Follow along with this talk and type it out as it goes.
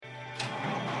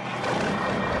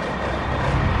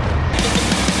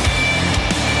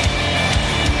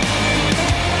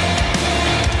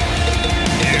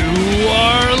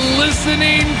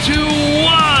listening to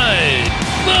What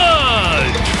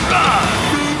the Truck.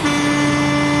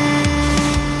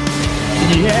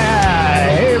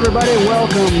 Yeah, hey everybody,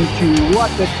 welcome to What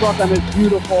the Truck on this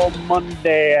beautiful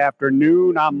Monday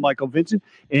afternoon. I'm Michael Vincent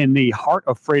in the heart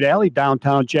of Freight Alley,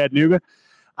 downtown Chattanooga.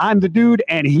 I'm the dude,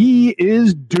 and he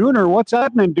is Dooner. What's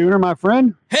happening, Dooner, my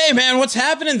friend? Hey, man, what's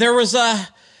happening? There was a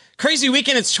crazy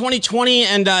weekend. It's 2020,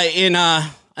 and in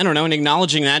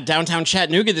acknowledging that, downtown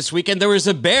Chattanooga this weekend, there was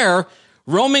a bear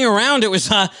roaming around. It was,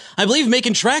 I believe,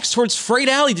 making tracks towards Freight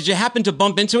Alley. Did you happen to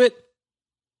bump into it?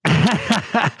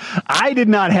 I did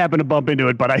not happen to bump into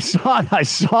it, but I saw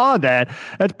that.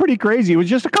 That's pretty crazy. It was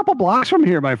just a couple blocks from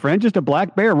here, my friend. Just a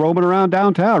black bear roaming around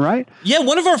downtown, right? Yeah,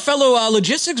 one of our fellow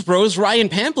logistics bros, Ryan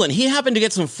Pamplin, he happened to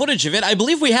get some footage of it. I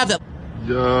believe we have that.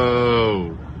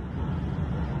 Yo,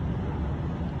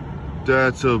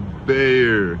 that's a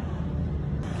bear.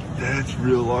 That's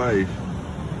real life.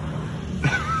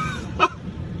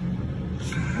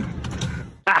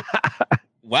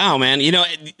 Wow, man. You know,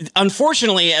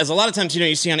 unfortunately, as a lot of times,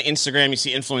 you see on Instagram, you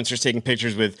see influencers taking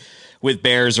pictures with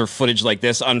bears or footage like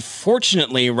this.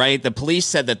 Unfortunately, right, the police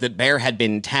said that the bear had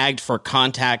been tagged for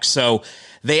contact, so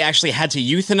they actually had to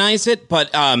euthanize it. But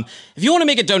if you want to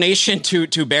make a donation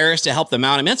to bears to help them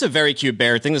out, I mean, that's a very cute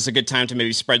bear. I think this is a good time to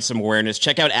maybe spread some awareness.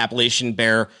 Check out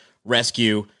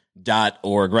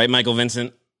AppalachianBearRescue.org. Right, Michael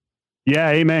Vincent?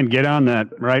 Yeah, amen. Get on that,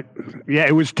 right? Yeah,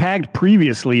 it was tagged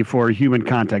previously for human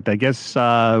contact. I guess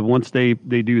once they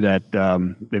do that,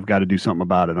 they've got to do something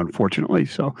about it, unfortunately.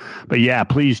 So, but yeah,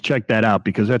 please check that out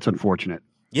because that's unfortunate.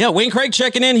 Yeah, Wayne Craig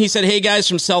checking in. He said, hey, guys,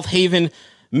 from South Haven,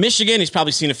 Michigan. He's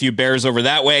probably seen a few bears over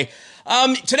that way.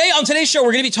 Today on today's show,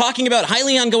 we're going to be talking about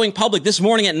Hyliion going public. This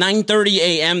morning at 9:30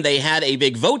 a.m., they had a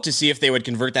big vote to see if they would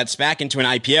convert that SPAC into an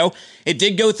IPO. It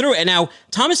did go through. And now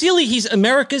Thomas Healy, he's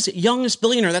America's youngest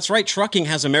billionaire. That's right. Trucking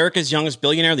has America's youngest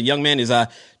billionaire. The young man is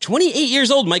 28 years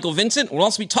old, Michael Vincent. We'll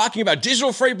also be talking about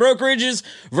digital freight brokerages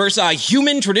versus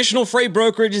human traditional freight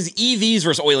brokerages, EVs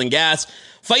versus oil and gas,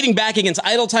 fighting back against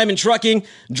idle time in trucking,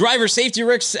 driver safety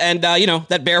risks, and,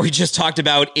 that bear we just talked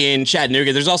about in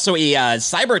Chattanooga. There's also a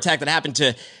cyber attack that happened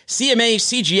to CMA,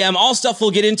 CGM, all stuff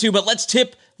we'll get into, but let's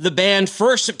tip the band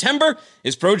first. September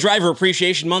is Pro Driver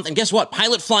Appreciation Month, and guess what?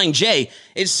 Pilot Flying J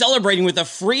is celebrating with a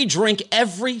free drink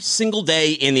every single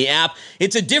day in the app.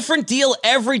 It's a different deal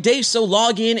every day, so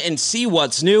log in and see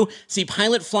what's new. See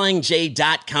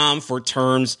pilotflyingj.com for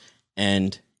terms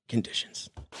and conditions.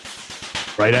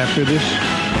 Right after this.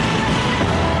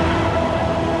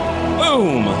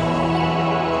 Boom.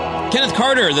 Kenneth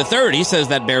Carter III, he says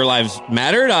that bear lives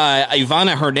mattered.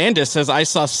 Ivana Hernandez says, I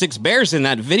saw 6 bears in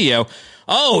that video.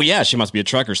 Oh, yeah, she must be a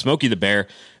trucker. Smokey the Bear.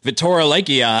 Vittoria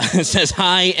Laikia says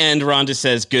hi, and Rhonda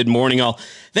says good morning, all.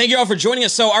 Thank you all for joining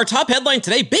us. So our top headline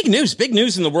today, big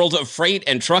news in the world of freight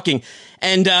and trucking.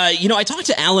 And, I talked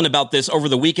to Alan about this over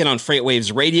the weekend on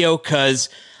FreightWaves Radio because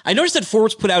I noticed that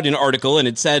Forbes put out an article and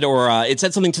it said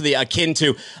something to the akin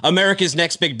to America's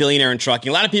next big billionaire in trucking.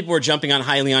 A lot of people were jumping on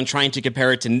Hyliion, trying to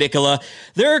compare it to Nikola.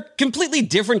 They're completely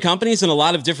different companies in a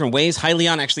lot of different ways.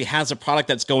 Hyliion actually has a product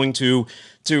that's going to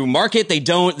market.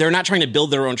 They're not trying to build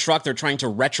their own truck. They're trying to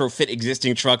retrofit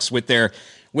existing trucks with their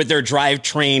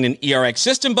drivetrain and ERX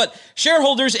system. But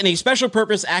shareholders in a special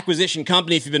purpose acquisition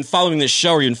company, if you've been following this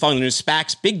show or you've been following the news,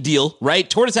 SPACs, big deal, right?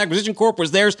 Tortoise Acquisition Corp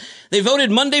was theirs. They voted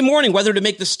Monday morning whether to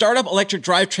make the startup electric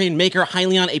drivetrain maker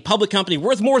Hyliion a public company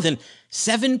worth more than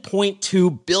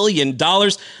 $7.2 billion.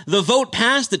 The vote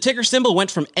passed. The ticker symbol went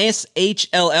from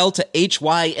SHLL to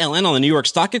HYLN on the New York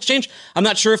Stock Exchange. I'm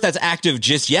not sure if that's active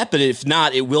just yet, but if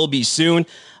not, it will be soon.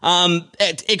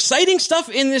 Exciting stuff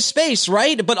in this space,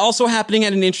 right? But also happening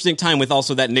at an interesting time with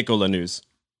also that Nikola news.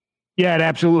 Yeah, it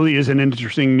absolutely is an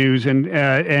interesting news and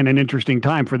an interesting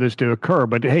time for this to occur.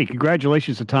 But hey,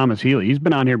 congratulations to Thomas Healy. He's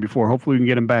been on here before. Hopefully we can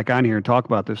get him back on here and talk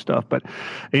about this stuff. But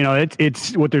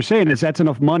it's what they're saying is that's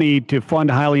enough money to fund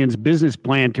Hyliion's business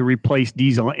plan to replace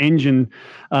diesel engines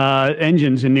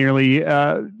in nearly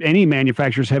any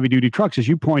manufacturer's heavy duty trucks. As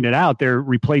you pointed out, they're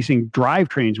replacing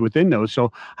drivetrains within those.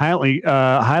 So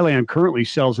Hyliion currently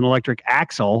sells an electric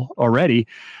axle already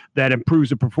that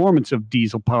improves the performance of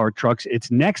diesel-powered trucks. Its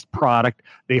next product,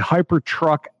 the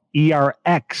Hypertruck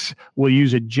ERX, will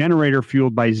use a generator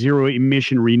fueled by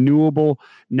zero-emission renewable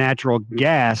natural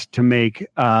gas to make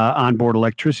onboard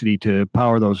electricity to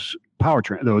power those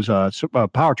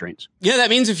powertrains. Yeah, that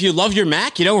means if you love your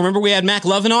Mac, remember we had Mac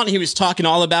Lovin on. He was talking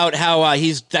all about how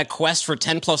he's that quest for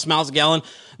 10 plus miles a gallon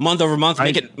month over month,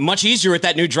 make it much easier with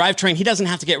that new drivetrain. He doesn't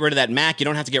have to get rid of that Mac. You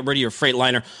don't have to get rid of your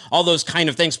Freightliner, all those kind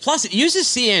of things. Plus, it uses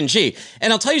CNG.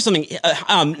 And I'll tell you something,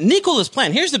 Nikola's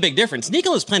plan, here's the big difference.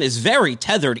 Nikola's plan is very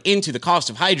tethered into the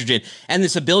cost of hydrogen and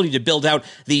this ability to build out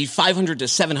the 500 to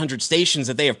 700 stations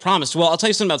that they have promised. Well, I'll tell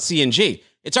you something about CNG.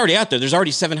 It's already out there. There's already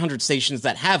 700 stations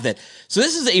that have that. So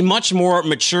this is a much more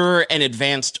mature and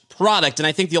advanced product. And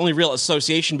I think the only real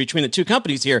association between the two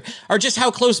companies here are just how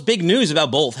close big news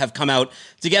about both have come out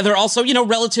together. Also,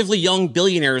 relatively young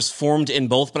billionaires formed in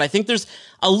both. But I think there's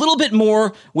a little bit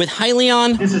more with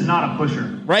Hyliion. This is not a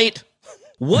pusher. Right?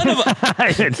 What of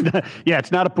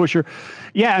it's not a pusher.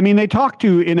 Yeah, I mean, they talked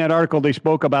in that article, they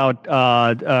spoke about,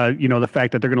 the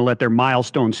fact that they're going to let their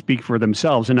milestones speak for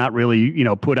themselves and not really,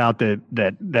 put out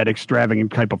that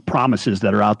extravagant type of promises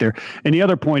that are out there. And the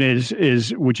other point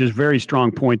is which is a very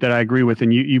strong point that I agree with,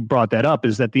 and you brought that up,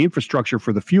 is that the infrastructure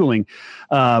for the fueling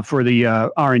for the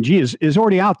RNG is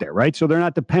already out there, right? So they're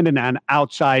not dependent on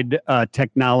outside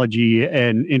technology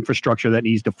and infrastructure that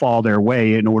needs to fall their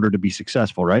way in order to be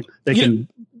successful, right? They can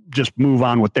just move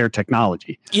on with their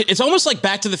technology. It's almost like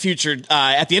Back to the Future.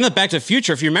 At the end of Back to the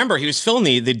Future, if you remember, he was filling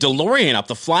the DeLorean up,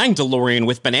 the flying DeLorean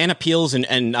with banana peels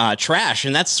and trash.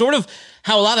 And that's sort of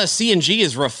how a lot of CNG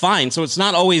is refined. So it's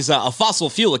not always a fossil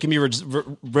fuel. It can be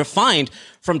refined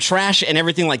from trash and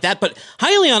everything like that. But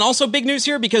Hyliion, also big news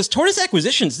here because Tortoise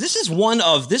Acquisitions, this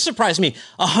surprised me,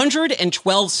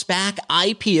 112 SPAC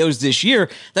IPOs this year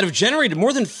that have generated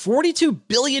more than $42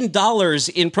 billion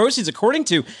in proceeds. According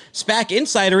to SPAC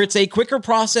Insider, it's a quicker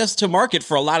process to market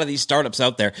for a lot of these startups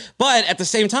out there. But at the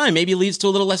same time, maybe leads to a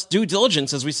little less due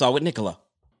diligence, as we saw with Nikola.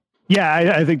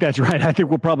 Yeah, I think that's right. I think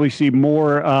we'll probably see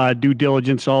more due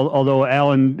diligence, although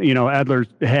Alan, Adler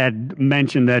had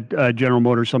mentioned that General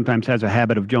Motors sometimes has a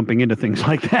habit of jumping into things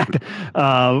like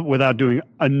that without doing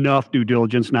enough due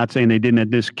diligence, not saying they didn't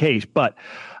in this case. But,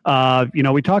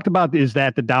 we talked about is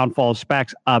that the downfall of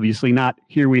SPACs? Obviously not.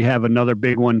 Here we have another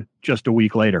big one just a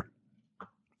week later.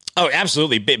 Oh,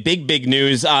 absolutely. Big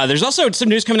news. There's also some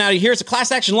news coming out of here. It's a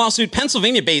class action lawsuit,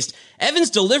 Pennsylvania-based. Evans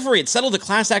Delivery had settled a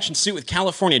class action suit with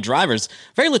California drivers.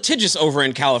 Very litigious over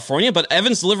in California, but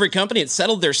Evans Delivery Company had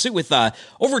settled their suit with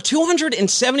over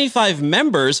 275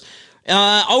 members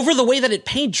over the way that it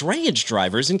paid drayage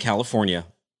drivers in California.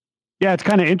 Yeah, it's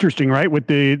kind of interesting, right? With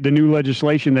the new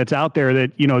legislation that's out there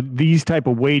that, these type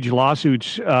of wage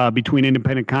lawsuits between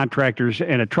independent contractors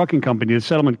and a trucking company, the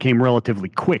settlement came relatively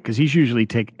quick because these usually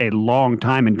take a long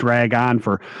time and drag on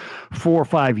for 4 or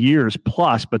 5 years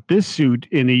plus. But this suit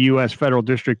in the U.S. Federal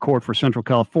District Court for Central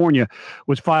California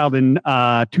was filed in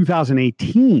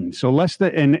 2018. So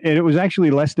and it was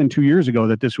actually less than 2 years ago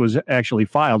that this was actually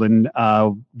filed. And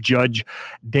Judge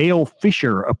Dale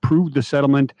Fisher approved the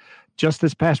settlement just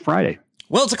this past Friday.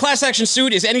 Well, it's a class action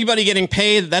suit. Is anybody getting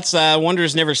paid? That's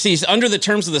wonders never cease. Under the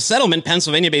terms of the settlement,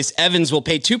 Pennsylvania-based Evans will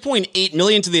pay $2.8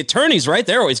 million to the attorneys, right?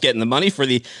 They're always getting the money for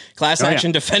the class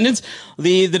action defendants.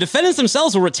 The defendants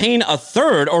themselves will retain a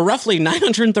third, or roughly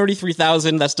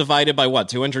 $933,000. That's divided by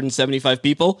 275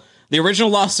 people? The original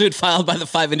lawsuit filed by the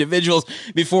 5 individuals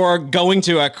before going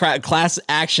to a class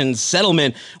action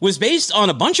settlement was based on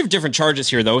a bunch of different charges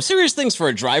here, though. Serious things for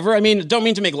a driver. I mean, don't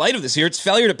mean to make light of this here. It's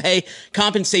failure to pay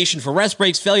compensation for rest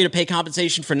breaks, failure to pay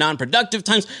compensation for non-productive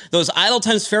times, those idle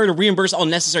times, failure to reimburse all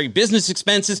necessary business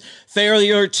expenses,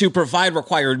 failure to provide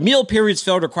required meal periods,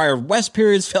 failure to require rest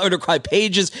periods, failure to require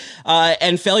pages,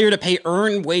 and failure to pay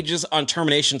earned wages on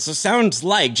termination. So sounds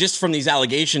like, just from these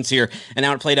allegations here, and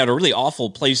how it played out, a really awful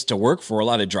place to work for a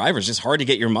lot of drivers. It's hard to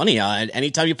get your money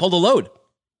anytime you pull the load.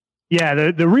 Yeah,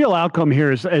 the real outcome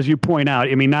here is, as you point out,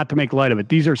 I mean, not to make light of it,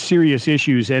 these are serious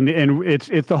issues, and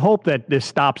it's the hope that this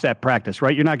stops that practice,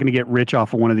 right? You're not going to get rich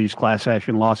off of one of these class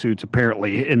action lawsuits.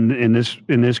 Apparently, in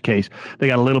this case, they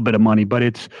got a little bit of money, but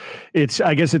it's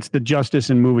I guess it's the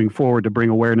justice in moving forward to bring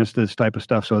awareness to this type of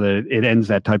stuff, so that it ends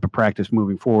that type of practice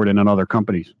moving forward in other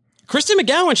companies. Kristen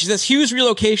McGowan, she says, Hughes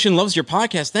Relocation loves your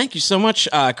podcast. Thank you so much,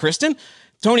 Kristen.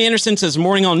 Tony Anderson says,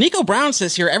 morning all. Nico Brown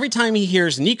says here, every time he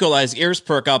hears Nikola, his ears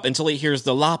perk up until he hears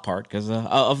the la part because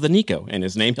of the Nico in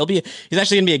his name. He's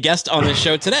actually going to be a guest on this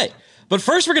show today. But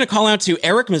first, we're going to call out to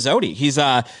Eric Mazzotti.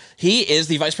 He is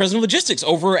the vice president of logistics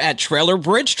over at Trailer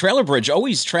Bridge. Trailer Bridge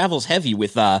always travels heavy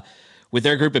with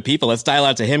their group of people. Let's dial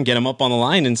out to him, get him up on the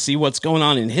line, and see what's going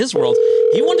on in his world.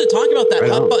 He wanted to talk about that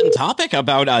hot button topic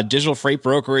about digital freight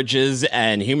brokerages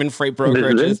and human freight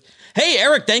brokerages. Hey,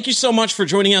 Eric, thank you so much for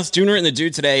joining us, Dooner and the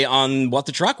Dude, today on What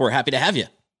the Truck. We're happy to have you.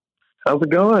 How's it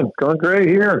going? Going great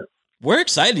here. We're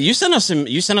excited. You sent us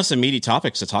some meaty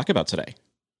topics to talk about today.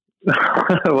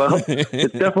 Well,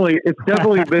 it's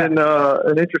definitely been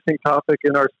an interesting topic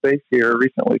in our space here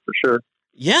recently, for sure.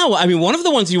 Yeah, well, I mean, one of the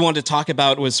ones you wanted to talk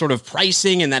about was sort of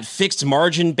pricing and that fixed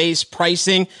margin-based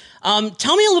pricing.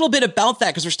 Tell me a little bit about that,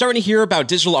 because we're starting to hear about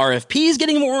digital RFPs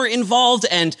getting more involved,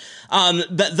 and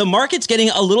the market's getting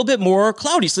a little bit more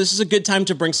cloudy. So this is a good time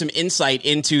to bring some insight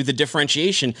into the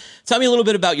differentiation. Tell me a little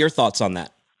bit about your thoughts on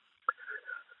that.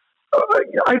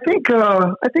 I think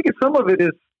some of it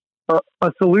is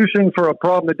a solution for a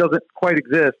problem that doesn't quite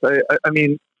exist. I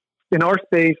mean, in our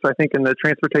space, I think in the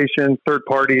transportation third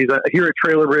parties, here at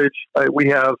Trailer Bridge, we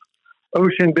have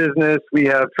ocean business, we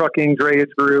have trucking, drayage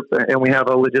group, and we have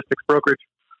a logistics brokerage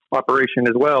operation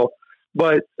as well.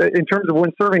 But in terms of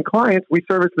when serving clients, we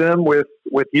service them with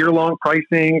year-long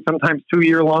pricing, sometimes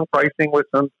 2-year-long pricing with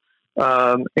some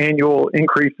annual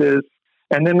increases.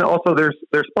 And then also there's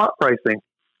spot pricing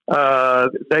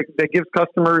that gives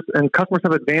customers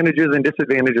have advantages and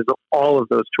disadvantages of all of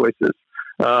those choices.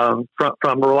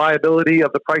 From reliability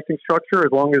of the pricing structure,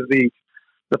 as long as the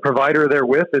provider they're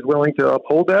with is willing to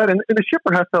uphold that, and the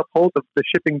shipper has to uphold the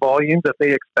shipping volumes that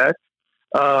they expect,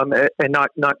 and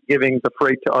not giving the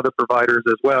freight to other providers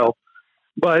as well.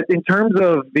 But in terms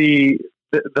of the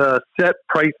set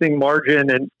pricing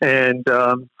margin and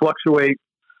fluctuate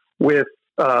with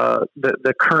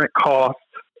the current cost,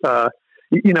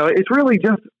 it's really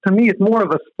just, to me, it's more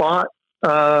of a spot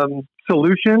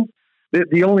solution.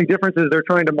 The only difference is they're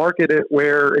trying to market it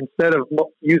where instead of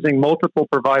using multiple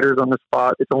providers on the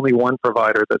spot, it's only one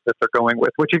provider that they're going with.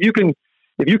 Which if you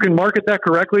can market that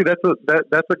correctly, that's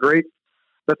a great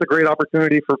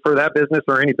opportunity for that business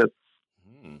or any business.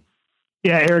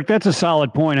 Yeah, Eric, that's a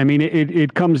solid point. I mean,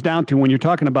 it comes down to when you're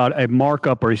talking about a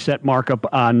markup or a set markup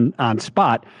on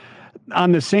spot.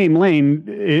 On the same lane,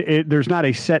 there's not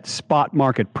a set spot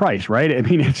market price, right? I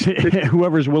mean, it's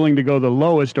whoever's willing to go the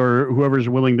lowest or whoever's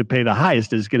willing to pay the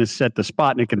highest is going to set the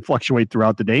spot, and it can fluctuate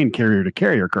throughout the day and carrier to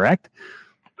carrier, correct?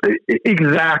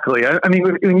 Exactly. I mean,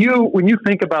 when you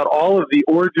think about all of the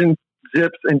origin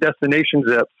zips and destination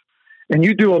zips, and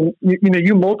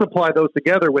you multiply those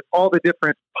together with all the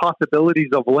different possibilities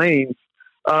of lanes,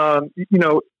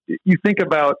 you think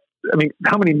about, I mean,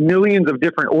 how many millions of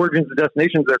different origins and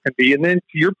destinations there can be. And then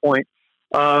to your point,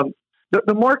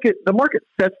 the market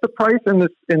sets the price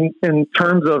in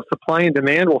terms of supply and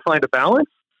demand. We'll find a balance.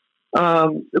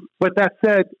 But that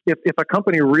said, if a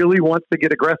company really wants to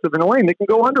get aggressive in a lane, they can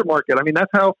go under market. I mean, that's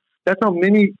how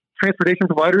many transportation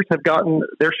providers have gotten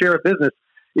their share of business.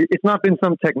 It's not been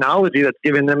some technology that's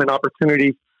given them an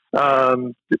opportunity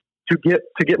to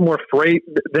get more freight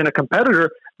than a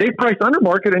competitor. They price under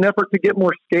market in an effort to get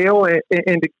more scale and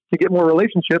to get more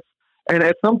relationships, and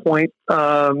at some point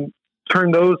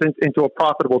turn those into a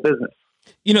profitable business.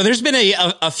 You know, there's been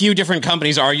a few different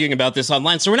companies arguing about this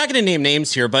online, so we're not going to name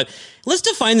names here, but let's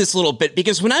define this a little bit,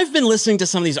 because when I've been listening to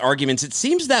some of these arguments, it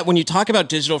seems that when you talk about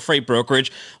digital freight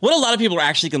brokerage, what a lot of people are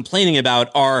actually complaining about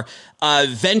are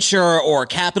venture or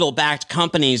capital-backed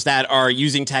companies that are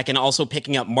using tech and also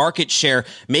picking up market share,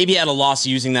 maybe at a loss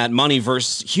using that money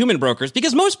versus human brokers,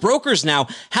 because most brokers now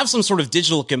have some sort of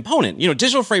digital component. You know,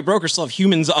 digital freight brokers still have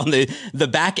humans on the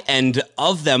back end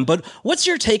of them, but what's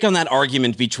your take on that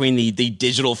argument between the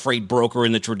digital freight broker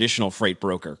and the traditional freight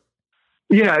broker?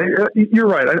 Yeah, you're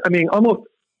right. I mean, almost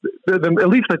at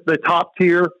least the top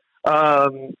tier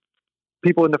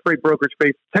people in the freight brokerage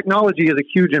space, technology is a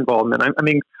huge involvement. I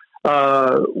mean,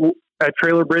 at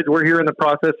Trailer Bridge, we're here in the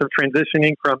process of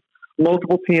transitioning from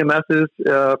multiple TMSs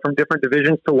from different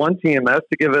divisions to one TMS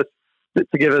to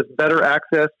give us better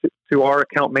access to our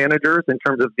account managers in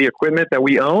terms of the equipment that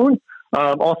we own.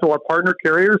 Also our partner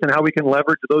carriers and how we can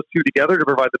leverage those two together to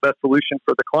provide the best solution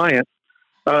for the client.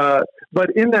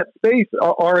 But in that space,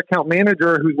 our account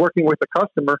manager who's working with the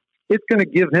customer, it's going to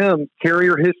give him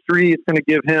carrier history. It's going to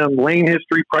give him lane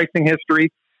history, pricing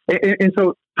history. And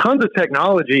so tons of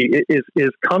technology is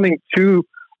coming to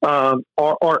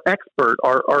our expert,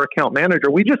 our account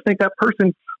manager. We just think that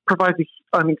person provides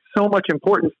so much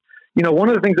importance. You know, one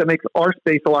of the things that makes our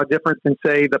space a lot different than,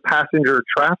 say, the passenger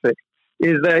traffic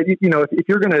is that, you know, if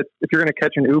you're going to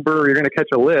catch an Uber or you're going to catch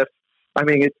a Lyft, I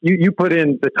mean, you put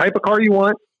in the type of car you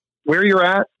want, where you're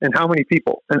at, and how many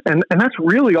people, and that's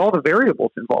really all the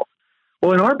variables involved.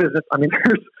 Well, in our business, I mean,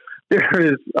 there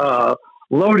is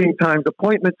loading times,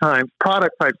 appointment times,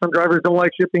 product types. Some drivers don't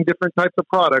like shipping different types of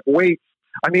product, weights.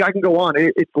 I mean, I can go on.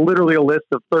 It's literally a list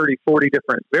of 30, 40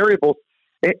 different variables,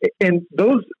 and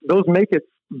those make it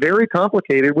very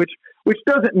complicated, which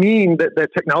doesn't mean that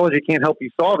technology can't help you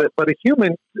solve it. But a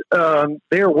human,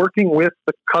 they are working with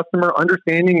the customer,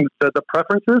 understanding the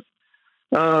preferences,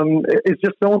 is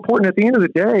just so important. At the end of the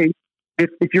day,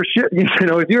 if you're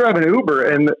if you're having an Uber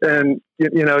and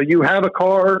you have a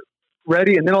car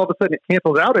ready and then all of a sudden it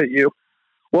cancels out at you,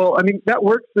 well, I mean, that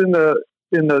works in the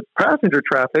passenger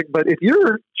traffic, but if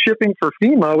you're shipping for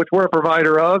FEMA, which we're a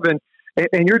provider of, and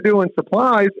you're doing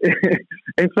supplies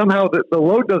and somehow the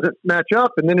load doesn't match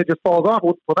up and then it just falls off,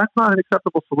 well, that's not an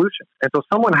acceptable solution. And so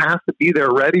someone has to be there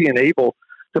ready and able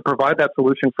to provide that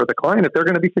solution for the client if they're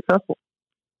going to be successful.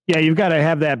 Yeah, you've got to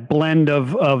have that blend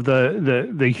of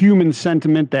the human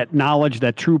sentiment, that knowledge,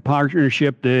 that true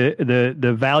partnership,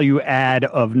 the value add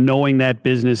of knowing that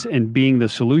business and being the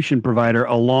solution provider,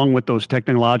 along with those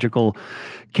technological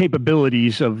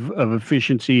capabilities of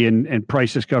efficiency and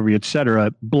price discovery, et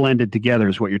cetera, blended together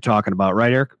is what you're talking about,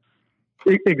 right, Eric?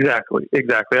 Exactly.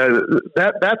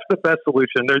 That's the best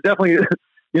solution. There's definitely,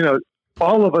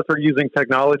 all of us are using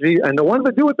technology, and the ones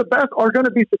that do it the best are going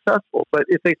to be successful. But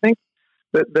if they think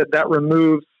that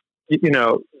removes,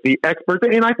 the experts.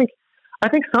 And I think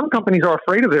some companies are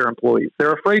afraid of their employees.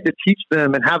 They're afraid to teach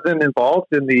them and have them involved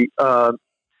in the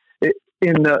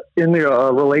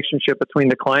relationship between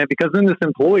the client, because then this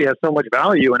employee has so much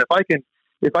value. And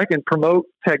if I can promote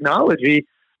technology,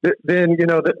 then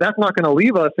that's not going to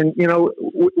leave us. And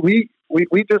we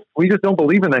just don't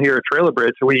believe in that here at Trailer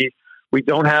Bridge. We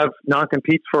don't have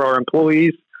non-competes for our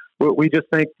employees. We just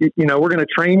think, we're going to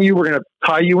train you, we're going to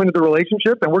tie you into the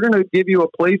relationship, and we're going to give you a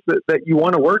place that you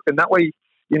want to work. And that way,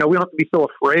 we don't have to be so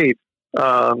afraid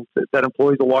that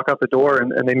employees will walk out the door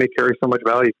and they may carry so much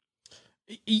value.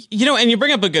 And you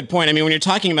bring up a good point. I mean, when you're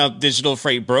talking about digital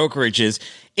freight brokerages,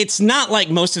 it's not like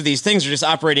most of these things are just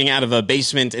operating out of a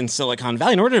basement in Silicon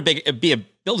Valley. In order to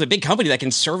build a big company that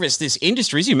can service this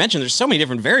industry, as you mentioned, there's so many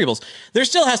different variables. There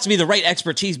still has to be the right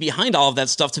expertise behind all of that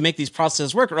stuff to make these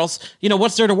processes work, or else,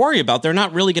 what's there to worry about? They're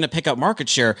not really going to pick up market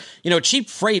share. Cheap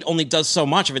freight only does so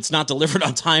much if it's not delivered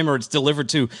on time or it's delivered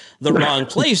to the wrong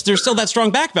place. There's still that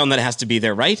strong backbone that has to be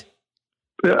there, right?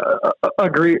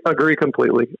 Agree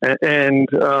completely. And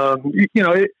there's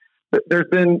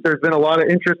been a lot of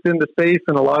interest in the space,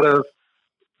 and a lot of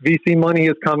VC money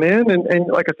has come in. And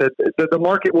like I said, the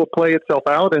market will play itself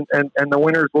out, and the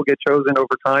winners will get chosen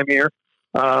over time here.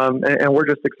 And we're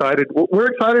just excited. We're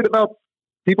excited about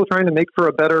people trying to make for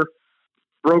a better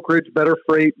brokerage, better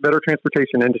freight, better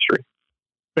transportation industry.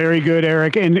 Very good,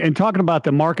 Eric. And talking about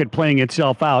the market playing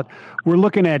itself out, we're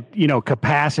looking at,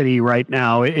 capacity right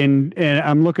now. And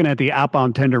I'm looking at the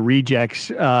outbound tender rejects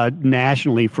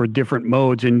nationally for different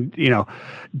modes. And,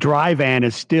 dry van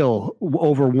is still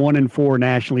over 1 in 4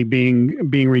 nationally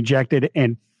being rejected,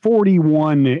 and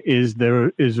 41 is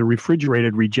the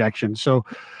refrigerated rejection. So,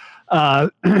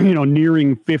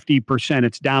 nearing 50%.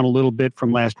 It's down a little bit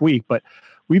from last week, but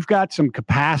we've got some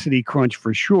capacity crunch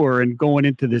for sure. And going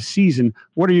into this season,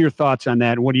 what are your thoughts on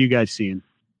that? What are you guys seeing?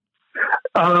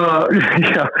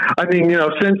 Yeah, I mean,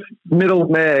 since middle of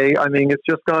May, it's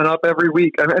just gone up every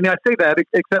week. I say that,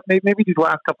 except maybe these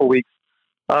last couple of weeks,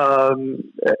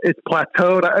 it's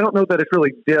plateaued. I don't know that it's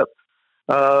really dipped.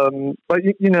 But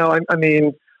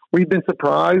we've been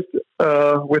surprised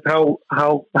with how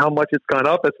much it's gone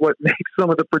up. It's what makes some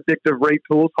of the predictive rate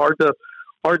tools hard to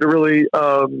really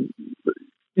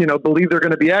believe they're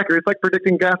going to be accurate. It's like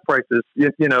predicting gas prices,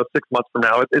 6 months from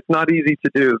now. It's not easy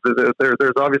to do.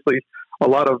 There's obviously a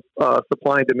lot of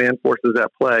supply and demand forces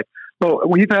at play. So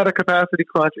we've had a capacity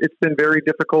crunch. It's been very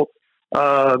difficult.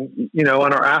 On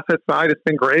our asset side, it's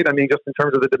been great. Just in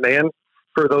terms of the demand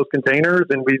for those containers,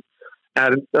 and we've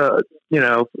added,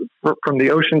 from the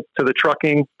ocean to the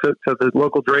trucking to the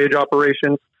local drayage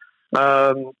operations.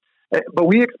 But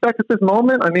we expect at this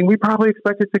moment, we probably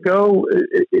expect it to go,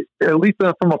 at least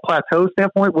from a plateau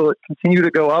standpoint. Will it continue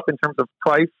to go up in terms of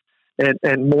price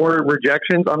and more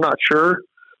rejections? I'm not sure.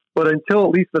 But until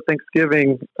at least the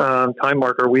Thanksgiving time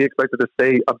marker, we expect it to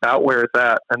stay about where it's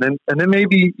at. And then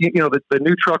maybe, the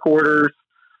new truck orders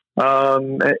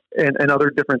and other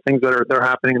different things that are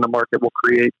happening in the market will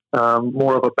create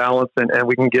more of a balance, and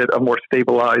we can get a more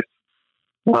stabilized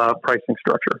pricing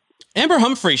structure. Amber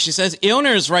Humphrey, she says,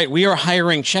 Eoner is right. We are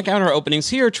hiring. Check out our openings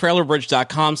here,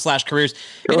 trailerbridge.com/careers.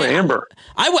 Go Amber.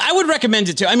 I would recommend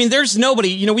it too. There's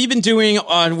nobody, we've been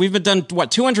done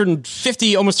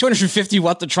 250, almost 250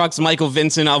 What the Trucks, Michael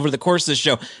Vincent over the course of this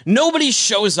show. Nobody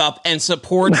shows up and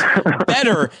supports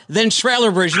better than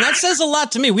Trailer Bridge. And that says a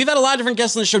lot to me. We've had a lot of different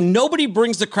guests on the show. Nobody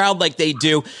brings the crowd like they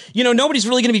do. Nobody's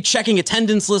really going to be checking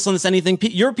attendance lists on this, anything.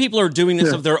 Your people are doing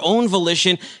this of their own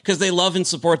volition because they love and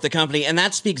support the company. And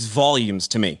that speaks volumes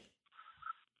to me.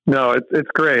 No, it's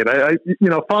great. I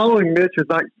following Mitch is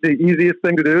not the easiest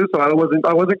thing to do. So I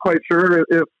wasn't quite sure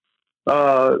if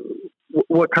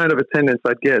what kind of attendance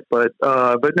I'd get. But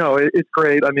no, it's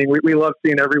great. I mean, we love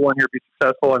seeing everyone here be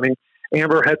successful. I mean,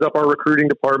 Amber heads up our recruiting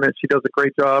department. She does a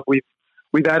great job.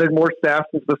 We've added more staff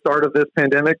since the start of this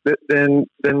pandemic than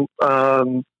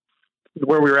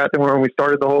where we were at than when we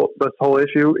started this whole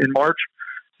issue in March.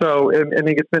 So I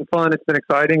think it's been fun. It's been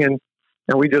exciting, and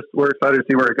we're excited to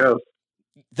see where it goes.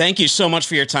 Thank you so much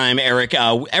for your time, Eric.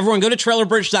 Everyone go to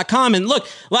trailerbridge.com. And look,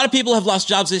 a lot of people have lost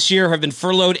jobs this year, have been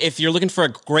furloughed. If you're looking for a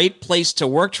great place to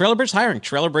work, TrailerBridge hiring,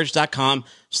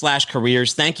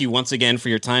 trailerbridge.com/careers. Thank you once again for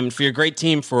your time and for your great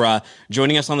team for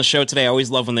joining us on the show today. I always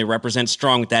love when they represent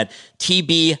strong with that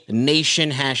TB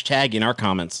Nation hashtag in our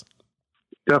comments.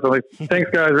 Definitely.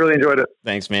 Thanks, guys. Really enjoyed it.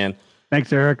 Thanks, man.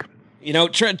 Thanks, Eric. You know,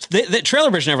 the Trailer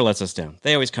Bridge never lets us down.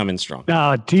 They always come in strong.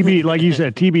 TB, like you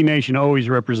said, TB Nation always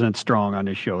represents strong on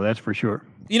this show. That's for sure.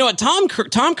 You know what, Tom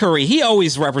Curry, he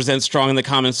always represents strong in the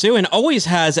comments too, and always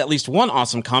has at least one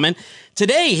awesome comment.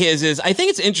 Today, his is, I think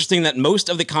it's interesting that most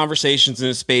of the conversations in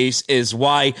this space is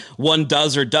why one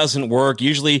does or doesn't work.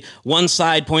 Usually one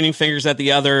side pointing fingers at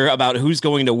the other about who's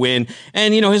going to win.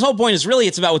 And, you know, his whole point is really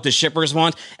it's about what the shippers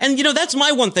want. And, you know, that's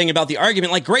my one thing about the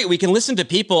argument. Like, great, we can listen to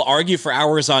people argue for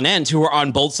hours on end who are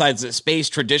on both sides of the space,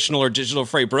 traditional or digital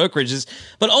freight brokerages.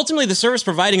 But ultimately, the service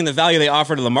providing and the value they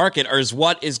offer to the market is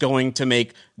what is going to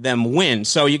make them win.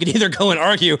 So you can either go and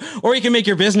argue, or you can make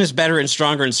your business better and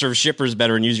stronger and serve shippers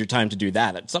better and use your time to do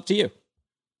that. It's up to you.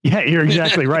 Yeah, you're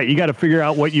exactly right. You got to figure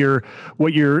out what your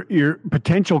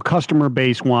potential customer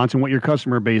base wants and what your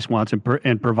customer base wants,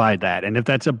 and provide that. And if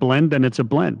that's a blend, then it's a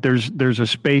blend. There's a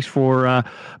space for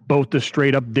both the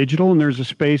straight up digital, and there's a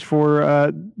space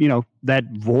for that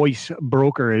voice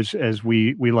broker, as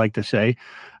we like to say.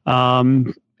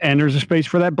 And there's a space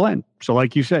for that blend. So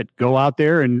like you said, go out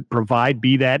there and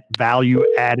be that value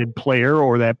added player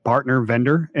or that partner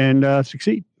vendor, and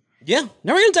succeed. Yeah.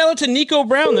 Now we're going to dial out to Nico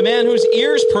Brown, the man whose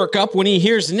ears perk up when he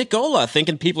hears Nicola,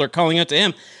 thinking people are calling out to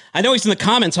him. I know he's in the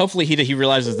comments. Hopefully he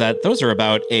realizes that those are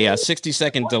about a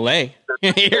 60-second delay.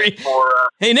 Hey,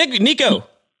 Nico.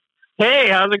 Hey,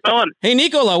 how's it going? Hey,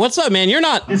 Nicola, what's up, man?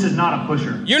 This is not a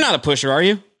pusher. You're not a pusher, are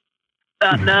you? No,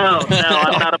 I'm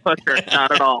not a pusher.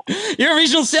 Not at all. You're a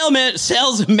regional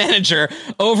sales manager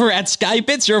over at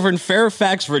Skybits. You're over in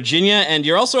Fairfax, Virginia, and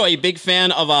you're also a big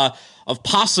fan of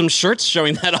possum shirts.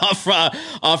 Showing that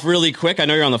off really quick. I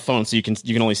know you're on the phone, so you can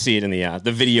only see it in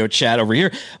the video chat over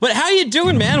here. But how you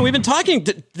doing, man? We've been talking.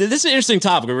 This is an interesting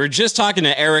topic. We were just talking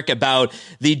to Eric about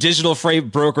the digital freight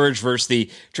brokerage versus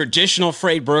the traditional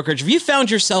freight brokerage. Have you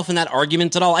found yourself in that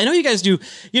argument at all? I know you guys do.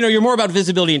 You know, you're more about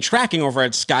visibility and tracking over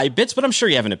at Skybits, but I'm sure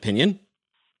you have an opinion.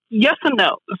 Yes and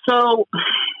no. So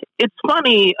it's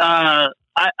funny. I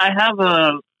have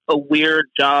a weird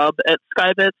job at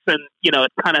Skybits, and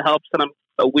it kind of helps that I'm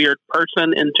a weird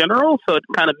person in general, so it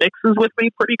kind of mixes with me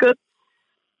pretty good.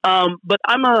 But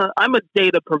I'm a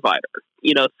data provider.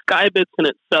 Skybits in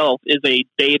itself is a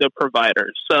data provider.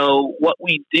 So what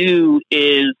we do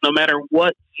is, no matter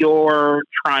what you're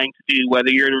trying to do, whether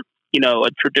you're a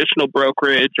traditional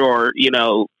brokerage or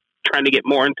trying to get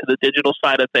more into the digital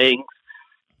side of things,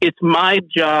 it's my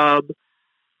job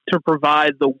to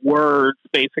provide the words,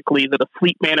 basically, that a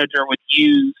fleet manager would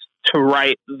use to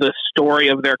write the story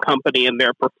of their company and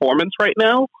their performance right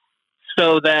now,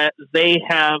 so that they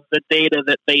have the data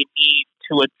that they need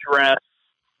to address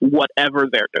whatever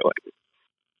they're doing.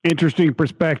 Interesting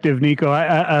perspective, Nico.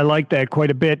 I like that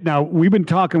quite a bit. Now, we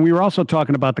were also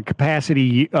talking about the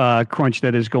capacity crunch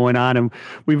that is going on. And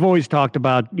we've always talked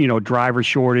about, driver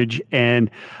shortage.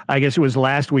 And I guess it was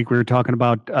last week we were talking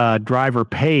about driver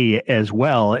pay as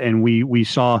well. And we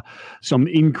saw some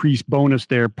increased bonus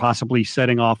there, possibly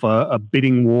setting off a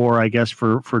bidding war, I guess,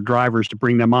 for drivers to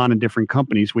bring them on in different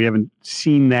companies. We haven't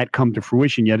seen that come to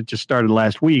fruition yet. It just started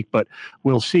last week, but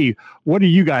we'll see. What are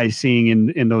you guys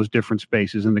seeing in those different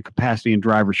spaces? The capacity and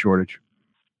driver shortage?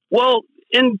 Well,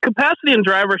 in capacity and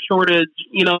driver shortage,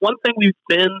 one thing we've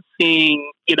been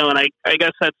seeing, and I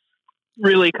guess that's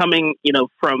really coming,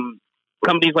 from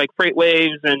companies like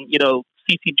FreightWaves and,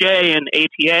 CCJ and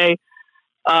ATA,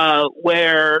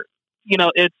 where,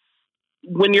 it's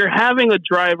when you're having a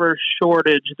driver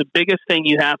shortage, the biggest thing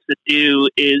you have to do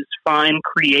is find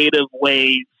creative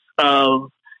ways of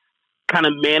kind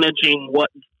of managing what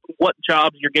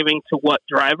jobs you're giving to what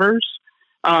drivers.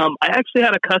 I actually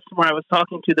had a customer I was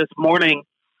talking to this morning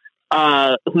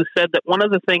who said that one of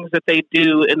the things that they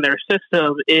do in their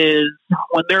system is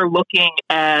when they're looking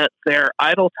at their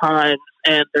idle times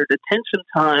and their detention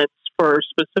times for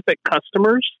specific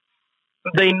customers,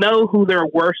 they know who their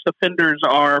worst offenders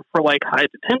are for like high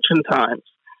detention times.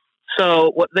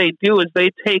 So what they do is they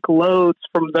take loads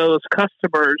from those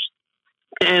customers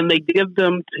and they give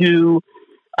them to,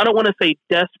 I don't want to say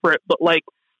desperate, but like,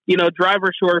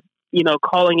 drivers who are,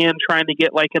 calling in trying to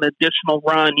get like an additional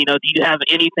run, do you have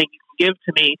anything you can give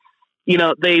to me?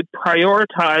 They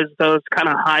prioritize those kind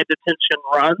of high detention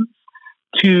runs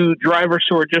to drivers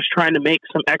who are just trying to make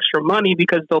some extra money,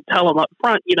 because they'll tell them up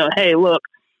front, hey, look,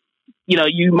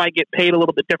 you might get paid a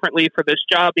little bit differently for this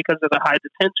job because of the high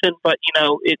detention, but,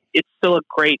 it's still a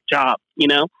great job,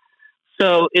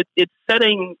 So it's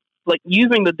setting, like,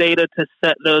 using the data to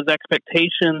set those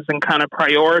expectations and kind of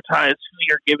prioritize who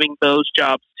you're giving those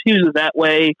jobs to. That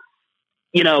way,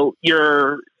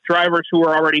 your drivers who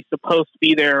are already supposed to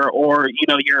be there, or,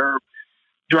 your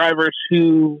drivers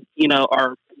who,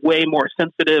 are way more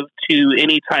sensitive to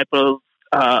any type of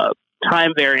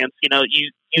time variance,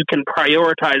 you can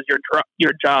prioritize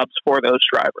your jobs for those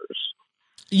drivers.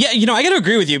 Yeah, I got to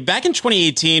agree with you. Back in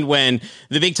 2018, when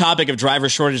the big topic of driver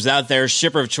shortages out there,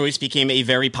 shipper of choice became a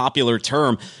very popular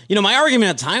term. My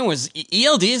argument at the time was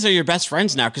ELDs are your best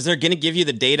friends now, because they're going to give you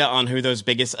the data on who those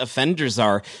biggest offenders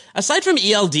are. Aside from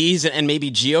ELDs and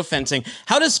maybe geofencing,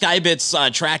 how does Skybit's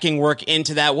tracking work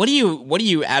into that? What do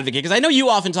you advocate? Because I know you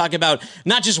often talk about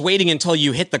not just waiting until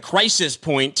you hit the crisis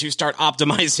point to start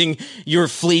optimizing your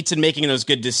fleets and making those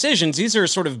good decisions. These are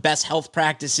sort of best health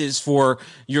practices for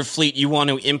your fleet you want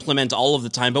to implement all of the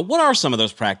time, but what are some of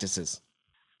those practices?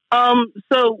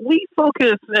 So we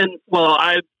focus,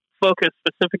 I focus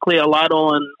specifically a lot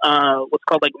on what's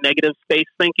called like negative space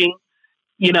thinking.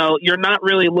 You're not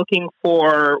really looking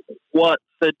for what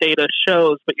the data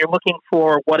shows, but you're looking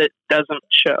for what it doesn't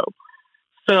show.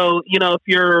 So, if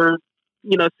you're,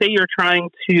 say you're trying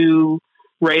to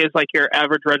raise like your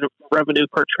average revenue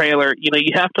per trailer,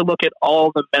 you have to look at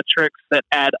all the metrics that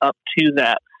add up to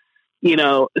that.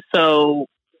 So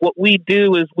what we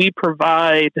do is we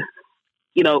provide,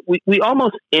 we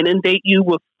almost inundate you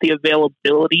with the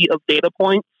availability of data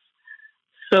points,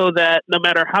 so that no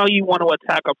matter how you want to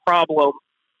attack a problem,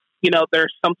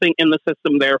 there's something in the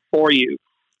system there for you.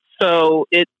 So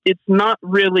it's not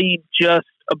really just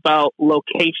about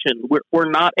location.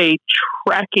 We're not a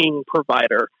tracking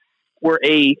provider. We're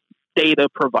a data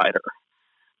provider.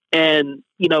 And,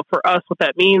 for us, what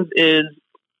that means is,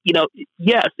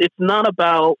 yes, it's not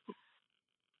about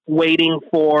waiting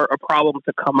for a problem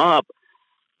to come up.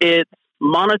 It's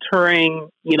monitoring,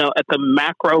 at the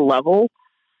macro level,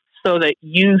 so that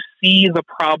you see the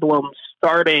problem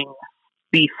starting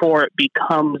before it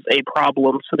becomes a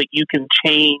problem, so that you can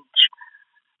change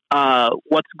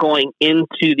what's going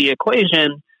into the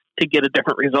equation to get a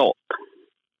different result.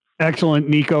 Excellent,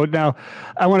 Nico. Now,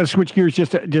 I want to switch gears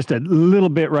just a little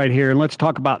bit right here, and let's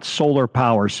talk about solar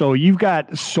power. So you've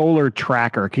got Solar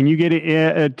Tracker. Can you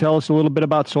tell us a little bit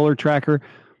about Solar Tracker?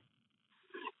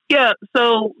 Yeah,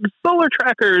 so the Solar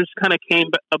Trackers kind of came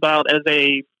about as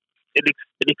an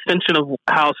extension of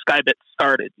how Skybit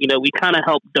started. We kind of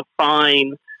helped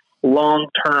define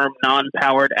long-term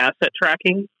non-powered asset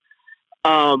tracking.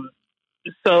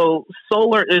 So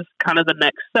solar is kind of the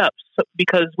next step,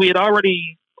 because we had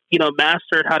already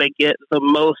mastered how to get the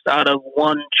most out of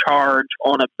one charge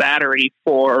on a battery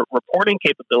for reporting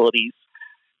capabilities.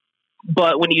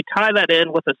 But when you tie that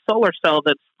in with a solar cell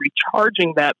that's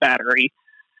recharging that battery,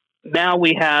 now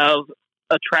we have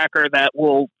a tracker that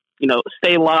will,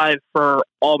 stay live for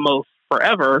almost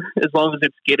forever, as long as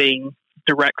it's getting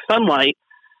direct sunlight,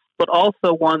 but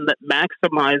also one that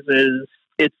maximizes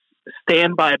its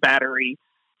standby battery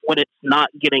when it's not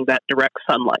getting that direct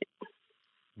sunlight.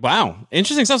 Wow,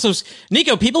 interesting stuff. So,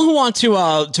 Nico, people who want to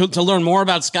learn more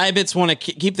about Skybits, want to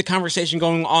keep the conversation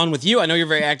going on with you. I know you're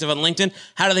very active on LinkedIn.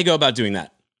 How do they go about doing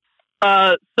that?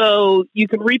 So you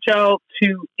can reach out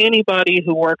to anybody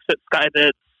who works at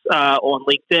Skybits on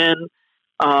LinkedIn.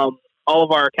 All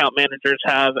of our account managers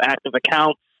have active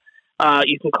accounts.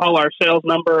 You can call our sales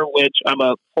number, which I'm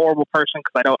a horrible person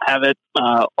because I don't have it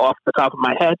off the top of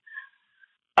my head.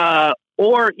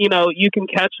 Or, you can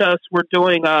catch us. We're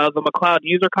doing the McLeod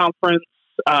User Conference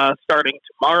starting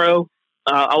tomorrow.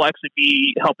 I'll actually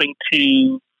be helping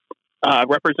to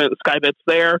represent Skybits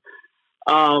there.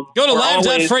 Go to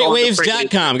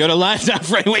live.freightwaves.com. Go to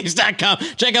live.freightwaves.com.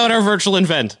 Check out our virtual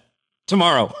event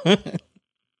tomorrow. All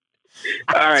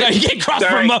right. So you can't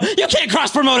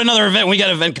cross promote another event. We got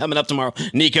an event coming up tomorrow.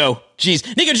 Nico, jeez.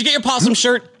 Nico, did you get your possum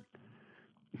shirt?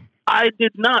 I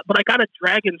did not, but I got a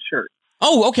dragon shirt.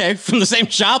 Oh, okay. From the same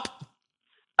shop?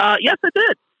 Yes, I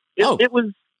did. It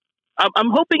was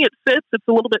I'm hoping it fits. It's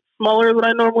a little bit smaller than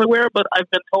I normally wear, but I've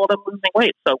been told I'm losing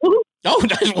weight. So, woohoo! Oh,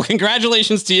 well,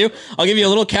 congratulations to you! I'll give you a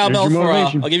little cowbell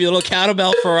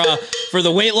for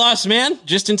the weight loss, man.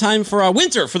 Just in time for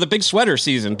winter, for the big sweater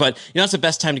season. But that's the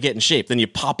best time to get in shape. Then you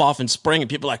pop off in spring, and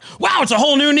people are like, "Wow, it's a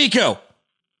whole new Nico."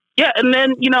 Yeah, and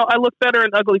then I look better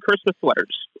in ugly Christmas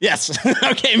sweaters. Yes.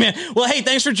 Okay, man. Well, hey,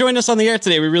 thanks for joining us on the air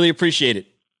today. We really appreciate it.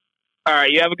 All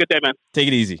right, you have a good day, man. Take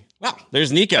it easy. Wow,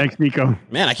 there's Nico. Thanks, Nico.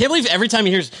 Man, I can't believe every time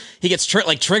he gets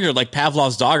triggered like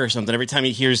Pavlov's dog or something every time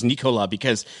he hears Nicola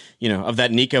because, of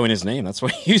that Nico in his name. That's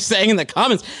what he was saying in the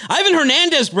comments. Ivan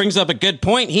Hernandez brings up a good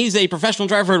point. He's a professional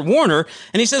driver at Warner,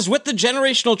 and he says, with the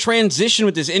generational transition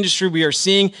with this industry, we are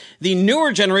seeing the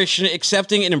newer generation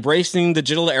accepting and embracing the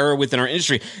digital era within our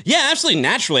industry. Yeah, absolutely,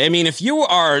 naturally. I mean, if you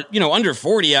are, under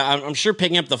 40, I'm sure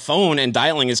picking up the phone and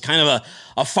dialing is kind of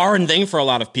a foreign thing for a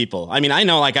lot of people. I mean, I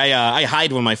know, like, I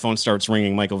hide when my phone starts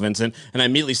ringing, Michael Vincent, and I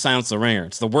immediately silence the ringer.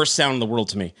 It's the worst sound in the world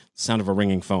to me, the sound of a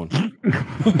ringing phone.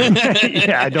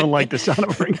 Yeah, I don't like the sound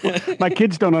of a ringing phone. My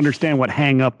kids don't understand what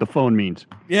hang up the phone means.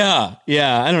 Yeah,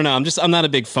 I don't know. I'm not a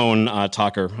big phone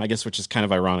talker, I guess, which is kind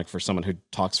of ironic for someone who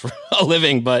talks for a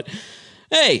living, but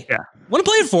hey, want to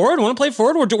play it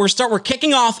forward? We're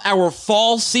kicking off our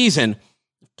fall season.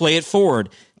 Play it forward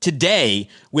today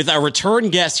with our return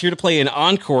guest here to play an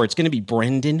encore. It's going to be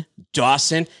Brendan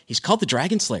Dawson. He's called the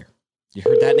Dragon Slayer. You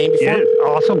heard that name before? Yeah,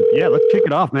 awesome. Yeah, let's kick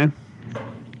it off, man.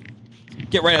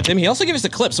 Get right up to him. He also gave us a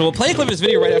clip, so we'll play a clip of his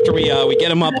video right after we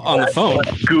get him up on the phone.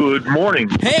 Good morning.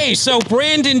 Hey, so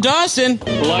Brandon Dawson.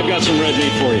 Well, I've got some red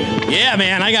meat for you. Yeah,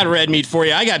 man, I got red meat for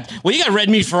you. You got red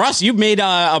meat for us. You made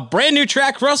a brand new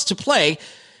track for us to play.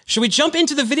 Should we jump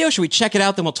into the video? Should we check it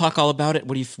out? Then we'll talk all about it.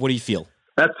 What do you feel?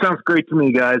 That sounds great to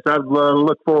me, guys. I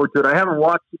look forward to it. I haven't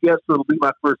watched it yet, so it'll be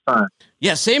my first time.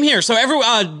 Yeah, same here. So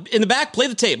everyone in the back, play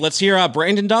the tape. Let's hear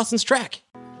Brandon Dawson's track.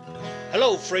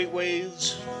 Hello,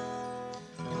 Freightwaves.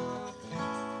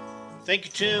 Thank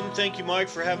you, Tim. Thank you, Mike,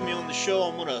 for having me on the show.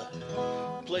 I'm going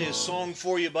to play a song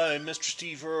for you by Mr.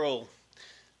 Steve Earle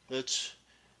that's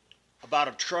about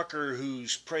a trucker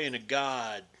who's praying to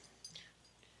God.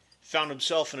 Found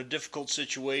himself in a difficult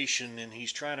situation, and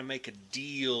he's trying to make a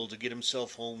deal to get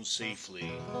himself home safely.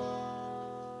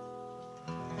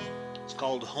 It's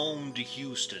called Home to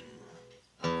Houston.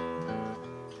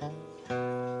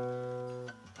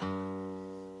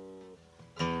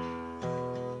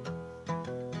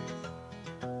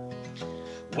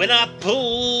 When I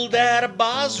pulled out of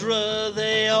Basra,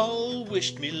 they all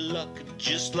wished me luck,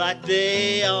 just like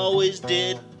they always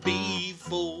did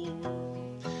before.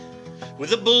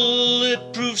 With a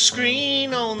bulletproof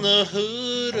screen on the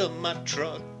hood of my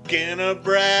truck and a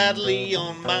Bradley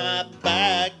on my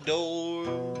back door.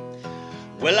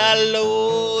 Well, I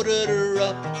loaded her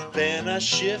up and I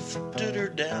shifted her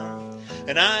down,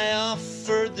 and I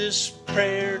offered this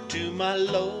prayer to my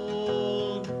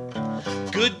Lord.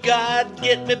 Good God,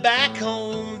 get me back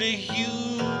home to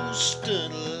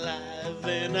Houston alive,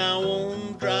 and I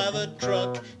won't drive a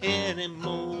truck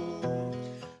anymore.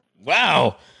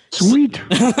 Wow. Sweet.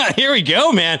 Here we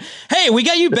go, man. Hey, we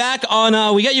got you back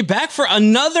on. We got you back for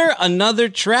another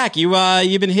track. You've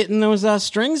been hitting those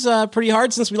strings pretty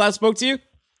hard since we last spoke to you.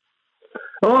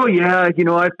 Oh yeah, I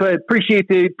appreciate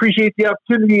the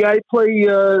opportunity. I play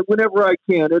whenever I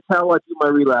can. It's how I do my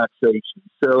relaxation.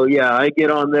 So yeah, I get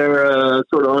on there,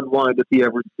 sort of unwind at the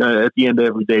end of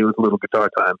every day with a little guitar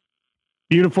time.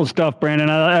 Beautiful stuff, Brandon.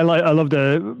 I love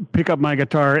to pick up my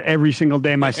guitar every single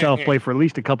day myself, play for at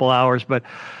least a couple hours. But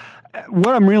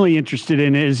what I'm really interested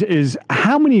in is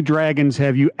how many dragons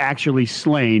have you actually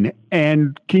slain?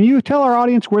 And can you tell our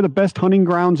audience where the best hunting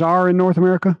grounds are in North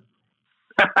America?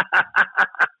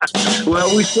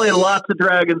 Well, we slay lots of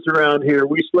dragons around here.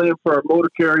 We slay them for our motor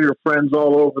carrier friends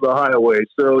all over the highway.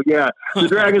 So yeah, the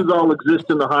dragons all exist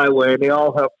in the highway, and they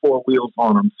all have four wheels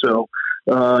on them. So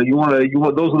those are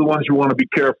the ones you want to be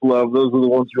careful of. Those are the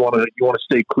ones you want to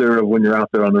stay clear of when you're out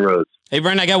there on the roads. Hey,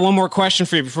 Brent, I got one more question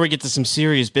for you before we get to some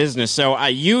serious business. So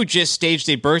you just staged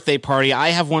a birthday party. I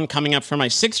have one coming up for my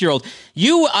 6-year-old.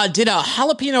 You did a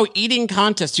jalapeno eating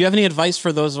contest. Do you have any advice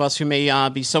for those of us who may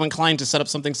be so inclined to set up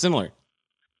something similar?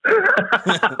 Well,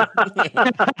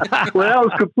 that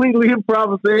was completely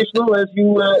improvisational. As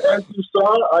you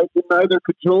saw, I did neither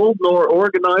cajole nor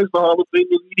organize the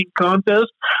jalapeno eating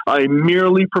contest. I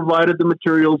merely provided the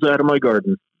materials out of my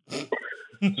garden.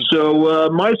 So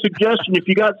my suggestion, if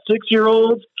you got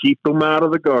 6-year-olds, keep them out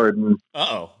of the garden.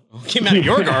 Uh-oh. Keep them out of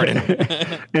your garden.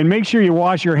 And make sure you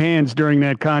wash your hands during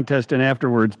that contest and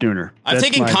afterwards, Dooner. I've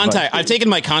taken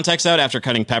my contacts out after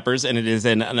cutting peppers, and it is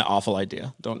an awful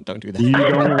idea. Don't do that. You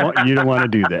don't want to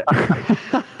do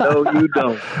that. No, you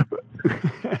don't.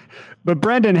 But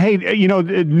Brendan, hey,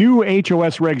 the new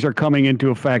HOS regs are coming into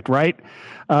effect, right?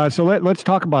 So let's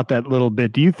talk about that a little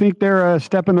bit. Do you think they're a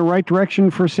step in the right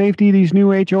direction for safety, these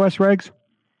new HOS regs?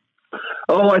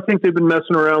 Oh, I think they've been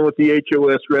messing around with the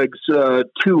HOS regs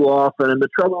too often. And the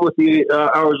trouble with the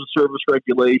hours of service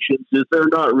regulations is they're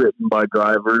not written by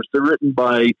drivers. They're written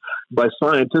by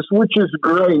scientists, which is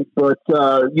great. But,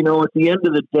 at the end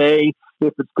of the day,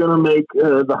 if it's going to make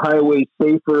the highways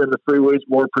safer and the freeways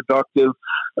more productive,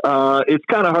 it's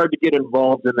kind of hard to get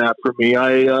involved in that for me.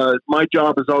 My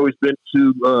job has always been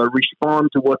to respond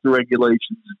to what the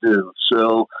regulations do.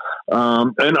 So,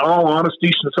 in all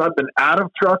honesty, since I've been out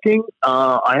of trucking,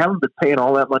 I haven't been paying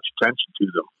all that much attention to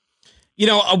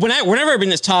them. Whenever I bring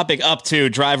this topic up to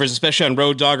drivers, especially on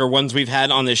Road Dog or ones we've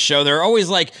had on this show, they're always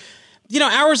like,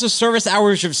 hours of service,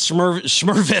 hours of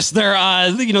schmervis.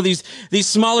 They're, these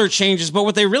smaller changes. But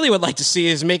what they really would like to see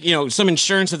is make, some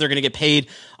insurance that they're going to get paid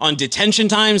on detention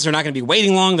times. They're not going to be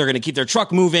waiting long. They're going to keep their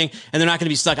truck moving, and they're not going to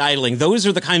be stuck idling. Those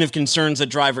are the kind of concerns that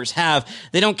drivers have.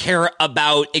 They don't care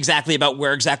about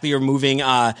where exactly you're moving,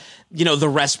 the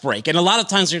rest break. And a lot of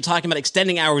times when you're talking about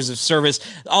extending hours of service,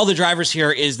 all the drivers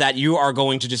hear is that you are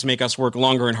going to just make us work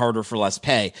longer and harder for less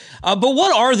pay. But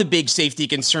what are the big safety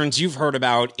concerns you've heard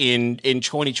about in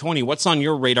 2020? What's on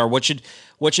your radar? What should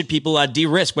people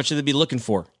de-risk? What should they be looking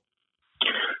for?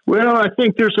 Well, I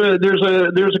think there's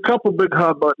a couple big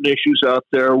hot button issues out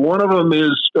there. One of them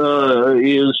is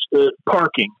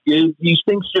parking. These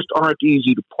things just aren't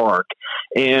easy to park,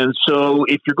 and so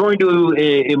if you're going to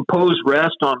impose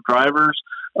rest on drivers,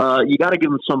 you got to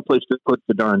give them some place to put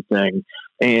the darn thing.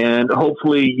 And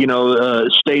hopefully,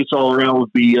 states all around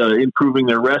would be improving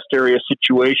their rest area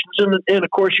situations. And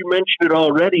of course, you mentioned it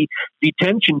already,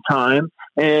 detention time,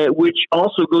 which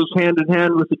also goes hand in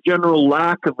hand with the general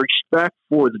lack of respect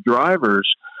for the drivers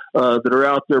that are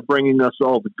out there bringing us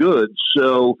all the goods.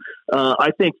 So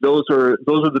I think those are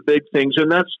the big things,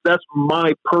 and that's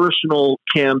my personal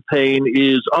campaign,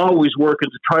 is always working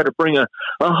to try to bring a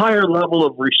higher level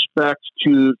of respect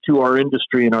to our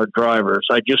industry and our drivers.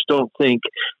 I just don't think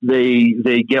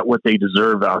they get what they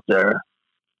deserve out there.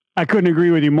 I couldn't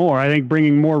agree with you more. I think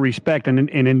bringing more respect, and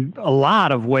in a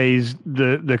lot of ways,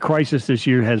 the crisis this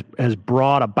year has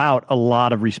brought about a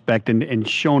lot of respect and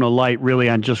shown a light really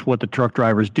on just what the truck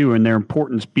drivers do and their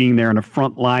importance being there in the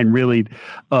front line really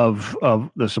of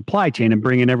the supply chain and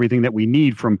bringing everything that we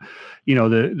need from,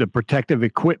 the protective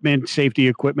equipment, safety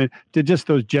equipment, to just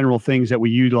those general things that we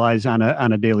utilize on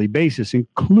a daily basis,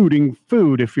 including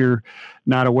food, if you're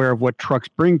not aware of what trucks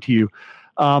bring to you.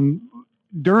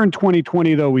 During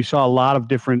 2020, though, we saw a lot of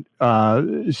different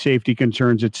safety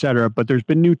concerns, et cetera, but there's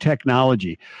been new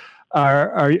technology.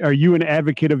 Are you an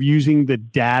advocate of using the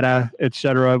data, et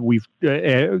cetera,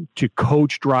 to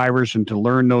coach drivers and to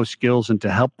learn those skills and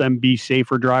to help them be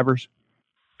safer drivers?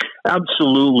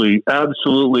 Absolutely.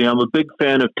 I'm a big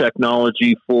fan of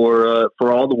technology for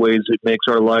all the ways it makes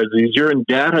our lives easier, and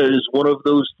data is one of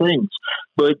those things.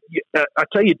 But I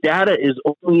tell you, data is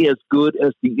only as good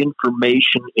as the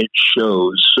information it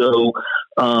shows. So,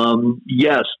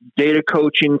 yes, data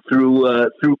coaching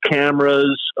through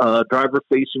cameras,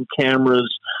 driver-facing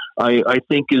cameras, I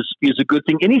think is a good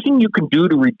thing. Anything you can do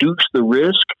to reduce the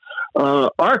risk.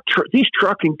 These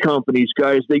trucking companies,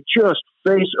 guys, they just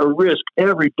face a risk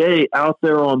every day out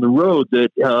there on the road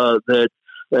that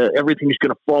everything's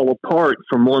going to fall apart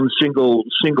from one single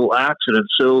accident.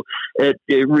 So,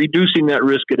 reducing that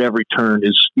risk at every turn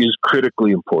is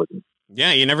critically important.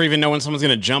 Yeah, you never even know when someone's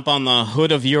going to jump on the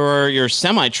hood of your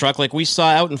semi truck, like we saw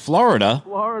out in Florida.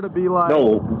 Florida be like,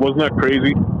 no, wasn't that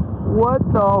crazy? What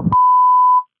the?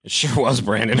 It sure was,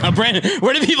 Brandon. Brandon,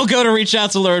 where do people go to reach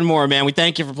out to learn more, man? We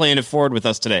thank you for playing it forward with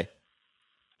us today.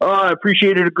 I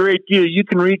appreciate it a great deal. You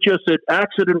can reach us at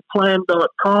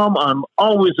accidentplan.com. I'm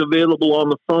always available on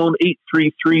the phone,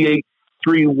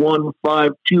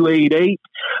 833-831-5288.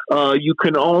 You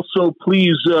can also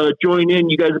please join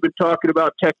in. You guys have been talking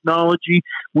about technology.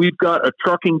 We've got a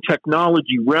trucking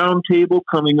technology roundtable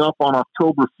coming up on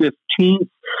October 15th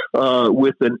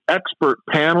with an expert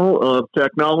panel of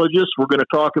technologists. We're going to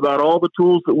talk about all the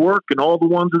tools that work and all the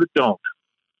ones that don't.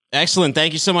 Excellent.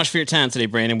 Thank you so much for your time today,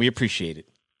 Brandon. We appreciate it.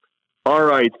 All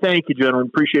right. Thank you, gentlemen.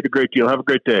 Appreciate it a great deal. Have a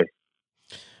great day.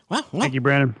 Well, thank you,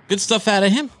 Brandon. Good stuff out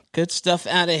of him. The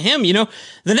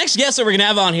next guest that we're going to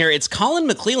have on here, it's Colin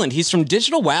McClelland. He's from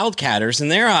Digital Wildcatters,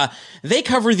 and they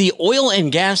cover the oil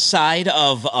and gas side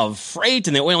of freight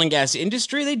and the oil and gas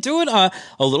industry. They do it a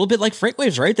little bit like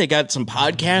FreightWaves, right? They got some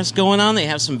podcasts going on. They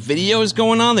have some videos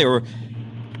going on. They were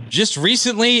just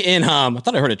recently in, I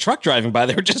thought I heard a truck driving by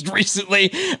there just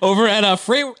recently over at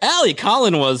Freight Alley.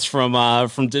 Colin was from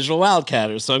Digital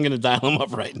Wildcatters, so I'm going to dial him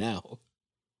up right now.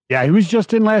 Yeah, he was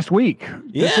just in last week.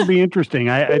 Yeah. This will be interesting.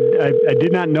 I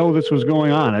did not know this was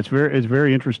going on. It's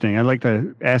very interesting. I'd like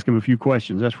to ask him a few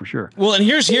questions. That's for sure. Well, and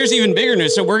here's even bigger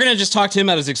news. So we're going to just talk to him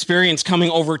about his experience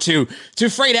coming over to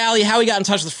Freight Alley, how he got in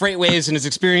touch with Freight Waves, and his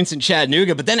experience in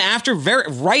Chattanooga. But then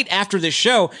right after this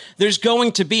show, there's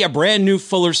going to be a brand new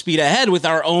Fuller Speed Ahead with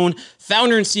our own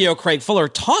founder and CEO Craig Fuller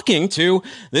talking to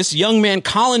this young man,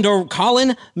 Colin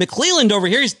McClelland over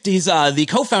here. He's the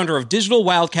co-founder of Digital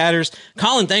Wildcatters.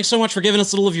 Colin, thanks so much for giving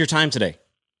us a little of your time today.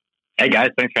 Hey guys,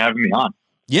 thanks for having me on.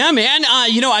 Yeah, man.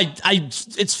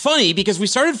 It's funny because we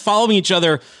started following each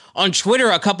other on Twitter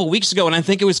a couple weeks ago, and I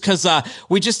think it was because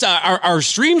we just our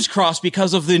streams crossed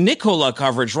because of the Nikola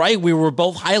coverage, right? We were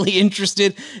both highly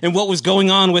interested in what was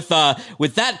going on with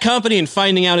that company and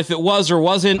finding out if it was or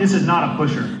wasn't. This is not a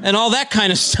pusher, and all that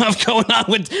kind of stuff going on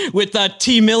with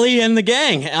T. Millie and the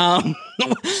gang.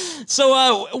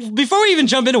 So before we even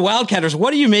jump into Wildcatters,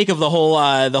 what do you make of the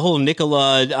whole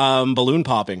Nikola balloon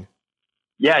popping?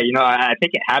 Yeah, I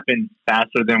think it happened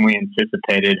faster than we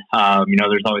anticipated.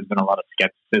 There's always been a lot of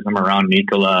skepticism around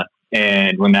Nikola,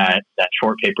 and when that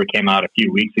short paper came out a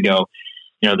few weeks ago,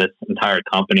 this entire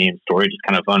company and story just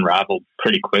kind of unraveled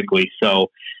pretty quickly.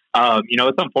 So,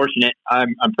 it's unfortunate.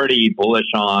 I'm pretty bullish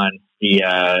on the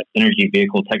energy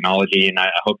vehicle technology, and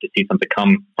I hope to see something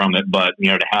come from it. But,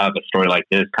 to have a story like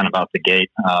this kind of out the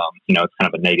gate, it's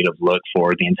kind of a negative look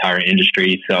for the entire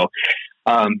industry. So,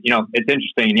 it's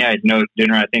interesting. Yeah,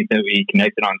 Dinner, I think that we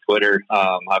connected on Twitter.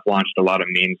 I've launched a lot of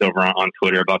memes over on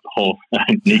Twitter about the whole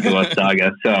Nikola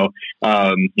saga. So,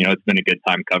 it's been a good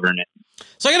time covering it.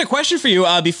 So I got a question for you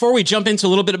before we jump into a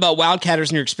little bit about Wildcatters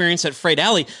and your experience at Freight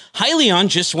Alley. Hyliion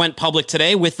just went public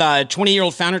today with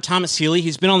 20-year-old founder Thomas Healy.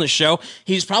 He's been on the show.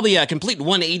 He's probably a complete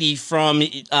 180 from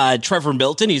Trevor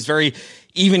Milton. He's very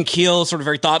even keel, sort of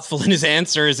very thoughtful in his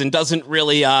answers, and doesn't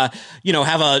really,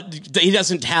 he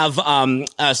doesn't have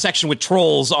a section with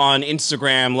trolls on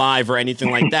Instagram Live or anything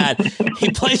like that.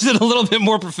 He plays it a little bit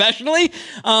more professionally.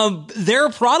 Their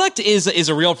product is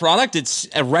a real product. It's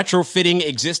retrofitting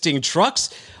existing trucks.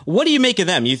 What do you make of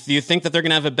them? You think that they're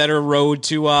going to have a better road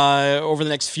to over the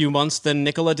next few months than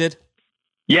Nikola did?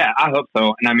 Yeah, I hope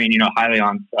so. And I mean,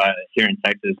 Hyliion's here in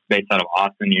Texas, based out of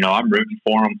Austin. I'm rooting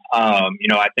for them.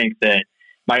 I think that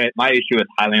my issue with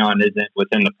Hyliion isn't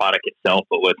within the product itself,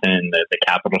 but within the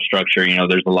capital structure.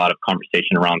 There's a lot of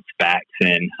conversation around SPACs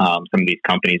and some of these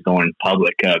companies going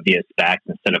public via SPACs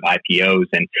instead of IPOs.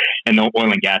 And in the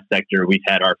oil and gas sector, we've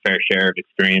had our fair share of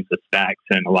experience with SPACs,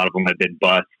 and a lot of them have been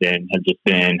bust and have just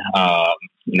been,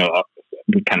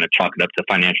 we kind of chalk it up to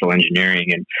financial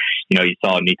engineering. And, you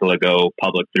saw Nikola go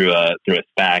public through a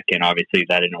SPAC, and obviously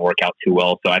that didn't work out too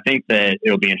well. So I think that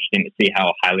it'll be interesting to see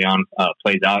how Hyliion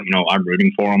plays out. I'm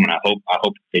rooting for them, and I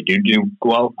hope they do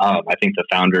well. I think the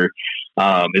founder is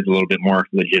a little bit more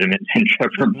legitimate than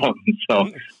Trevor Milton. So,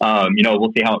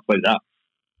 we'll see how it plays out.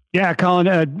 Yeah,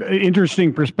 Colin,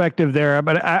 interesting perspective there.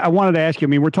 But I wanted to ask you,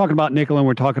 we're talking about Nikola and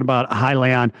we're talking about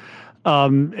Hyliion.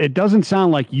 It doesn't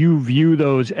sound like you view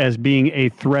those as being a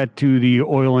threat to the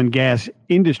oil and gas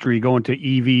industry going to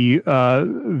EV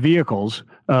vehicles,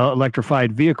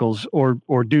 electrified vehicles,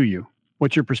 or do you?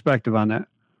 What's your perspective on that?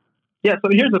 Yeah,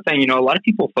 so here's the thing. A lot of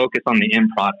people focus on the end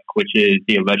product, which is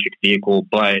the electric vehicle,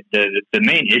 but the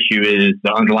main issue is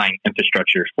the underlying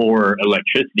infrastructure for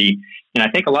electricity. And I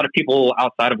think a lot of people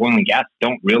outside of oil and gas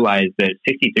don't realize that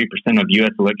 63% of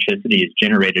U.S. electricity is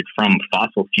generated from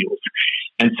fossil fuels.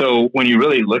 And so when you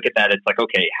really look at that, it's like,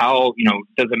 okay, how,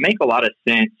 does it make a lot of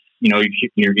sense?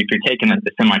 If you're taking a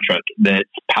semi-truck that's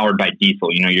powered by diesel,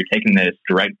 you're taking this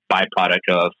direct byproduct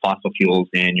of fossil fuels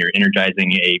and you're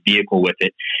energizing a vehicle with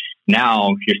it. Now,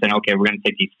 if you're saying, okay, we're going to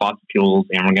take these fossil fuels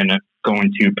and we're going to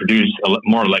produce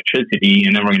more electricity,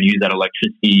 and then we're going to use that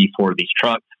electricity for these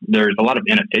trucks, there's a lot of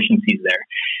inefficiencies there.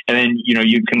 And then,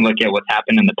 you can look at what's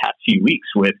happened in the past few weeks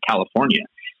with California.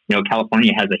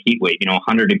 California has a heat wave,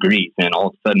 100 degrees, and all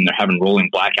of a sudden they're having rolling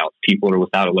blackouts. People are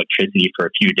without electricity for a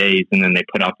few days, and then they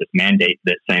put out this mandate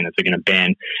that's saying that they're going to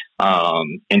ban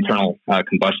internal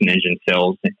combustion engine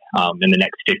sales in the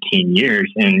next 15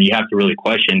 years. And you have to really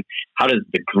question, how does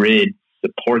the grid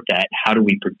support that? How do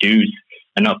we produce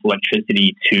enough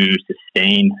electricity to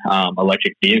sustain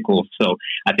electric vehicles? So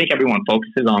I think everyone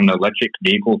focuses on the electric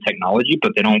vehicle technology,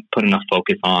 but they don't put enough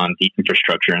focus on the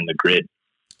infrastructure and the grid.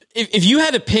 If you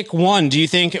had to pick one,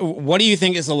 what do you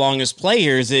think is the longest play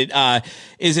here? Is it the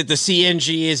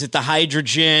CNG? Is it the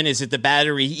hydrogen? Is it the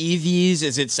battery EVs?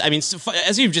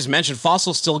 As you've just mentioned,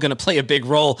 fossil's still going to play a big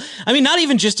role. I mean, not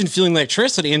even just in fueling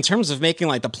electricity, in terms of making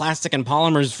like the plastic and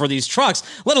polymers for these trucks,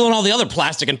 let alone all the other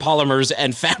plastic and polymers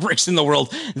and fabrics in the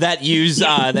world that use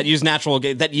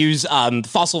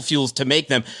fossil fuels to make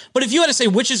them. But if you had to say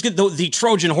which is the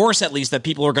Trojan horse, at least, that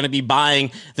people are going to be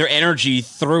buying their energy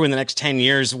through in the next 10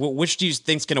 years, which do you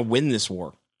think is going to win this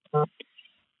war?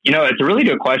 It's a really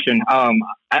good question.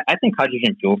 I think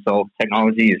hydrogen fuel cell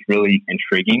technology is really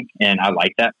intriguing, and I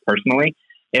like that personally.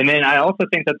 And then I also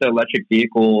think that the electric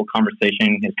vehicle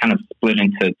conversation is kind of split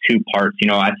into two parts.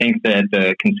 I think that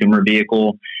the consumer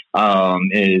vehicle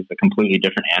is a completely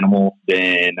different animal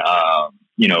than,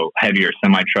 heavier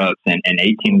semi-trucks and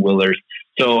 18-wheelers.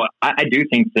 So I do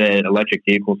think that electric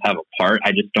vehicles have a part.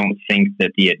 I just don't think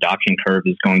that the adoption curve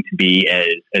is going to be as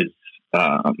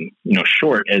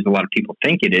short as a lot of people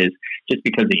think it is, just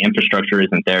because the infrastructure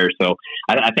isn't there. So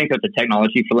I think that the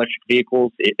technology for electric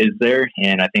vehicles is there,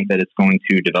 and I think that it's going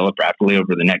to develop rapidly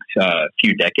over the next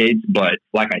few decades. But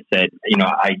like I said,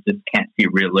 I just can't see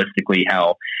realistically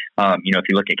how, if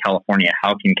you look at California,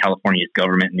 how can California's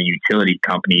government and the utility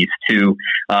companies, two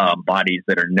bodies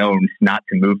that are known not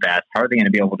to move fast, how are they going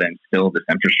to be able to instill this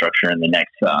infrastructure in the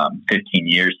next 15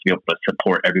 years to be able to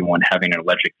support everyone having an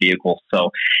electric vehicle?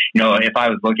 So, if I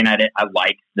was looking at it, I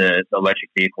like the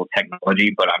electric vehicle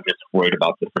technology, but I'm just worried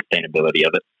about the sustainability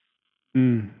of it.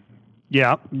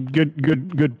 Yeah,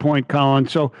 good point, Colin.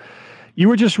 So you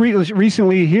were just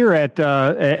recently here at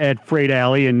Freight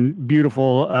Alley in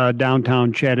beautiful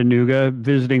downtown Chattanooga,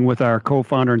 visiting with our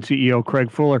co-founder and CEO,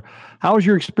 Craig Fuller. How was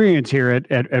your experience here at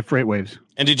FreightWaves?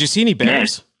 And did you see any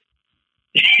bears?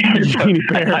 I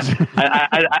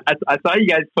saw you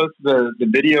guys post the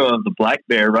video of the black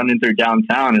bear running through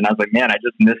downtown, and I was like, man, I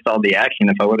just missed all the action.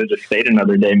 If I would have just stayed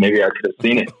another day, maybe I could have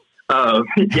seen it. So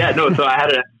I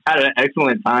had an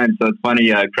excellent time. So it's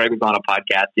funny, Craig was on a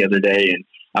podcast the other day, and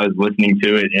I was listening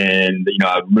to it, and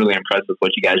I'm really impressed with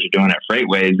what you guys are doing at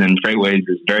FreightWaves. And FreightWaves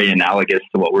is very analogous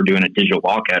to what we're doing at Digital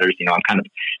Wildcatters. I'm kind of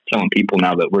telling people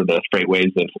now that we're the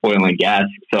FreightWaves of oil and gas.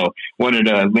 So wanted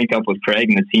to link up with Craig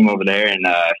and the team over there, and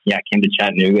came to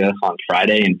Chattanooga on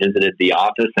Friday and visited the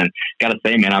office. And gotta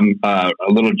say, man, I'm a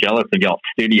little jealous of y'all's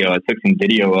studio. I took some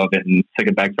video of it and took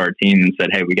it back to our team and said,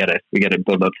 hey, we gotta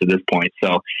build up to this point.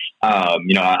 So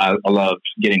I love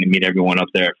getting to meet everyone up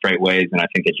there at FreightWaves, and I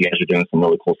think that you guys are doing some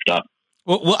really cool stuff.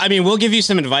 Well, I mean, we'll give you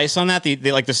some advice on that.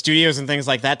 The studios and things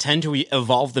like that tend to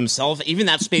evolve themselves. Even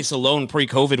that space alone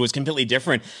pre-COVID was completely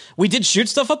different. We did shoot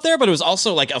stuff up there, but it was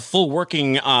also like a full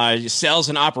working sales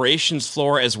and operations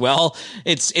floor as well.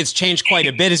 It's changed quite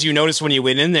a bit, as you notice when you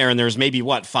went in there, and there's maybe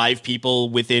 5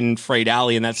 people within Freight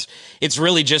Alley, and it's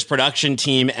really just production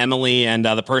team, Emily, and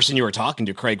the person you were talking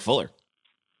to, Craig Fuller.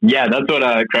 Yeah, that's what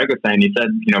Craig was saying. He said,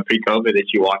 pre-COVID that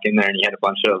you walk in there and you had a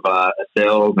bunch of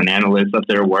sales and analysts up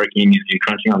there working and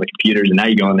crunching on the computers, and now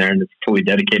you go in there and it's a fully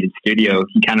dedicated studio.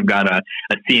 You kind of got a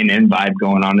CNN vibe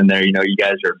going on in there. You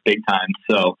guys are big time.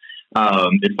 So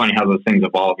it's funny how those things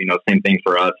evolve. Same thing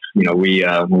for us. We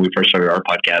when we first started our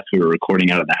podcast, we were recording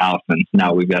out of the house, and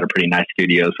now we've got a pretty nice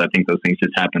studio. So I think those things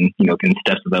just happen, in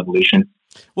steps of evolution.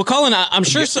 Well, Colin, I'm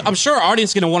sure our audience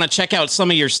is going to want to check out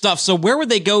some of your stuff. So where would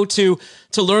they go to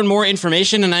learn more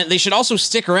information? And they should also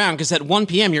stick around, because at 1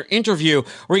 p.m., your interview,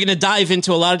 we're going to dive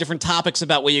into a lot of different topics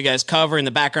about what you guys cover in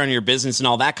the background of your business and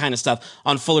all that kind of stuff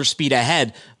on fuller speed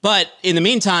ahead. But in the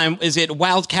meantime, is it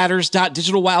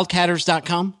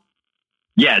digitalwildcatters.com?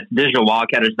 Yeah, it's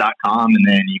digitalwildcatters.com. And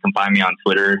then you can find me on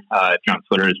Twitter. If you're on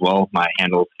Twitter as well, my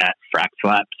handle's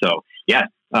 @FrackSlap. So yeah,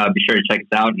 be sure to check us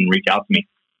out and reach out to me.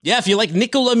 Yeah, if you like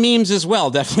Nicola memes as well,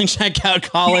 definitely check out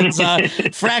Colin's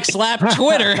Frack Slap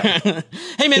Twitter.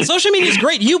 Hey, man, social media is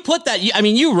great. You put that,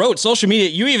 you wrote social media.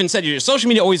 You even said your social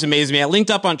media always amazed me. I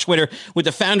linked up on Twitter with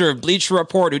the founder of Bleacher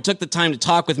Report, who took the time to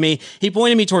talk with me. He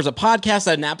pointed me towards a podcast. I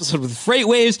had an episode with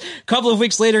FreightWaves. A couple of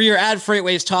weeks later, you're at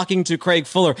FreightWaves talking to Craig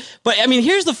Fuller. But,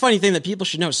 here's the funny thing that people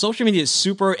should know. Social media is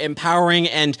super empowering.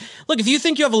 And look, if you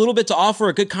think you have a little bit to offer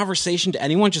a good conversation to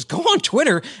anyone, just go on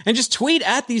Twitter and just tweet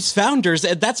at these founders.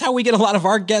 That's how we get a lot of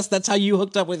our guests. That's how you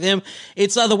hooked up with him.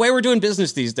 It's the way we're doing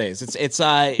business these days. It's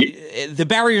the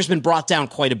barrier's been brought down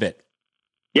quite a bit.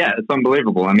 Yeah, it's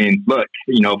unbelievable. Look,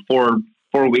 4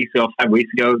 weeks ago, 5 weeks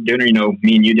ago, dinner,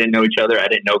 me and you didn't know each other. I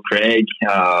didn't know Craig.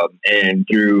 And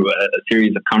through a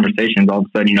series of conversations, all of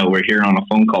a sudden, we're here on a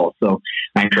phone call. So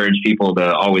I encourage people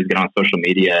to always get on social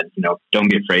media. And, don't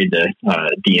be afraid to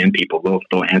DM people.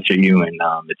 They'll answer you. And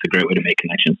it's a great way to make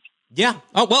connections. Yeah.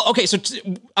 Oh, well, okay. So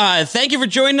thank you for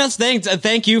joining us.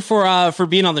 Thank you for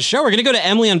being on the show. We're going to go to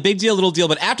Emily on Big Deal, Little Deal.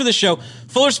 But after the show,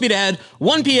 Fuller Speed Ahead,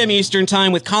 1 p.m. Eastern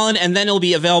time with Colin. And then it'll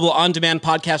be available on demand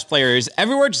podcast players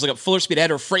everywhere. Just look up Fuller Speed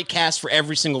Ahead or Freightcast for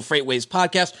every single Freightwaves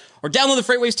podcast, or download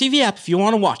the Freightwaves TV app if you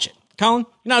want to watch it. Colin,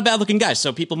 you're not a bad looking guy,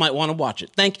 so people might want to watch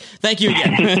it. Thank you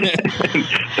again.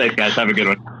 Thanks, guys. Have a good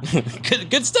one.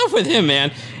 Good stuff with him,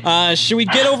 man. Should we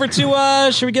get over to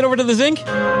the zinc? Big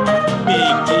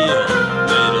deal,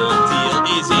 little deal.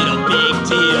 Is it a big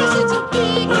deal?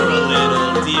 Or a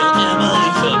little deal?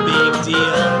 Emily's a big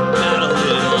deal. Not a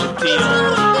little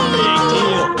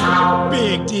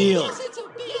deal. Big deal.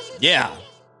 Yeah.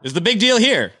 Is the big deal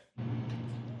here?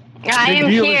 I am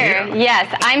here.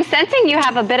 Yes, I'm sensing you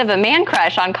have a bit of a man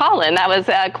crush on Colin. That was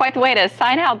quite the way to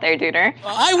sign out there, Dooner.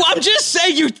 I'm just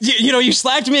saying you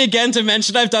slacked me again to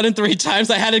mention I've done it 3 times.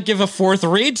 I had to give a 4th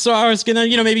read, so I was gonna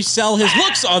maybe sell his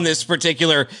looks on this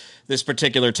particular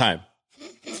time.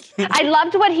 I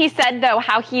loved what he said, though,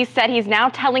 how he said he's now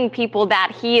telling people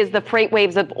that he is the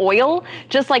Freightwaves of oil,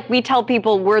 just like we tell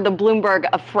people we're the Bloomberg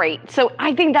of freight. So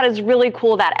I think that is really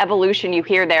cool, that evolution you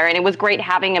hear there. And it was great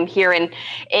having him here. And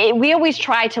we always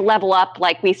try to level up,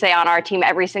 like we say on our team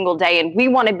every single day. And we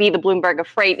want to be the Bloomberg of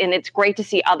freight. And it's great to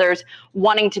see others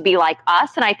wanting to be like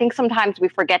us. And I think sometimes we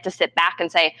forget to sit back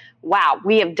and say, wow,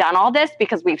 we have done all this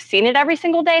because we've seen it every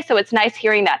single day. So it's nice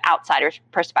hearing that outsider's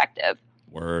perspective.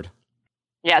 Word.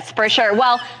 Yes, for sure.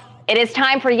 Well, it is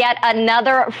time for yet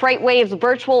another Freightwaves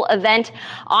virtual event.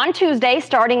 On Tuesday,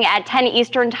 starting at 10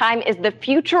 Eastern time, is the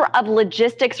future of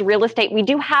logistics real estate. We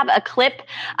do have a clip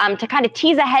to kind of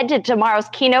tease ahead to tomorrow's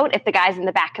keynote, if the guys in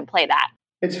the back can play that.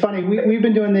 It's funny. We've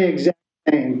been doing the exact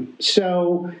same.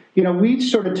 So, we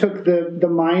sort of took the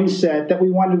mindset that we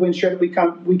wanted to ensure that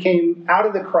we came out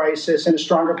of the crisis in a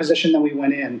stronger position than we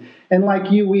went in. And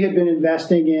like you, we had been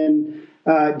investing in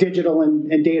digital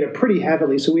and data pretty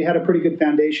heavily. So we had a pretty good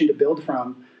foundation to build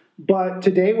from. But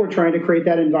today we're trying to create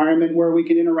that environment where we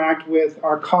can interact with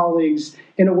our colleagues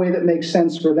in a way that makes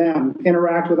sense for them,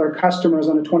 interact with our customers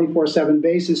on a 24/7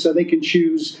 basis so they can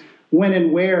choose when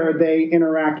and where they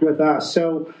interact with us.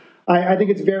 So I think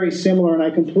it's very similar, and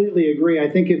I completely agree. I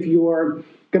think if you're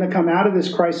going to come out of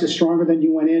this crisis stronger than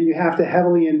you went in, you have to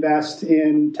heavily invest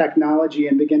in technology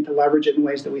and begin to leverage it in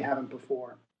ways that we haven't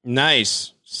before.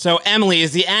 Nice. So, Emily,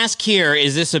 is the ask here,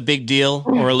 is this a big deal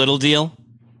or a little deal?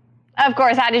 Of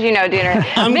course. How did you know, Dooner?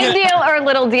 Big deal or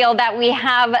little deal that we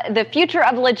have the future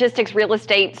of logistics real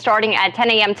estate starting at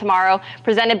 10 a.m. tomorrow,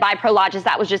 presented by Prologis.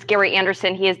 That was just Gary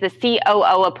Anderson. He is the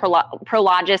COO of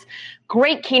Prologis.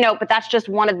 Great keynote, but that's just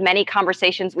one of many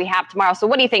conversations we have tomorrow. So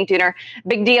what do you think, Dooner?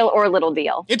 Big deal or little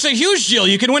deal? It's a huge deal.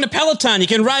 You can win a Peloton. You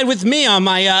can ride with me on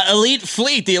my elite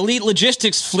fleet, the elite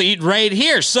logistics fleet right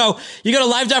here. So you go to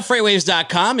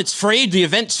live.freightwaves.com. It's free. The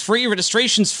event's free.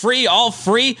 Registration's free. All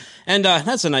free. And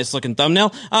that's a nice looking thumbnail.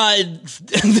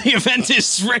 The event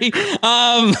is free.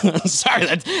 Sorry,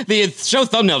 the show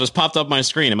thumbnail just popped up my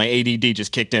screen and my ADD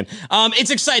just kicked in.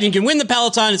 It's exciting. You can win the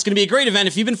Peloton. It's going to be a great event.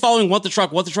 If you've been following What the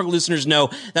Truck listeners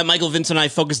know that Michael Vince and I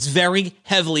focused very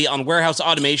heavily on warehouse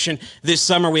automation this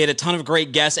summer. We had a ton of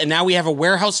great guests, and now we have a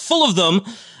warehouse full of them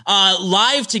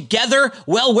live together.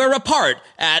 Well, we're apart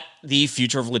at the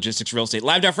future of logistics real estate.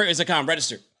 Live.freightwaves.com.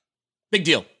 Register. Big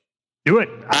deal. Do it.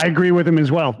 I agree with him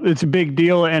as well. It's a big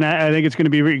deal, and I think it's going to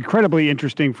be incredibly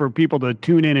interesting for people to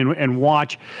tune in and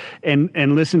watch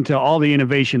and listen to all the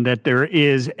innovation that there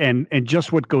is and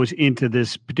just what goes into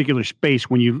this particular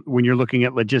space when you're looking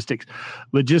at logistics.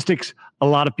 Logistics, a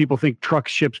lot of people think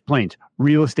trucks, ships, planes.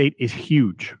 Real estate is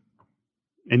huge.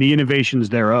 And the innovations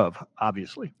thereof,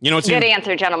 obviously. Good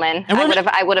answer, gentlemen.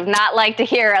 I would have not liked to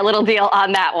hear a little deal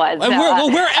on that one. So,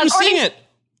 we're emceeing it.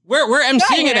 We're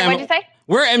emceeing it, Emily. What'd you say?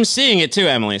 We're emceeing it too,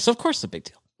 Emily. So, of course, it's a big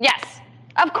deal. Yes,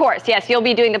 of course. Yes, you'll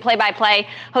be doing the play-by-play,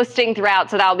 hosting throughout,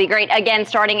 so that'll be great. Again,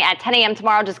 starting at 10 a.m.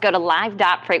 tomorrow, just go to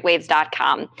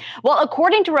live.freightwaves.com. Well,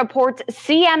 according to reports,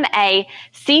 CGM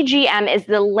is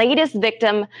the latest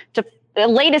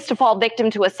to fall victim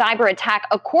to a cyber attack.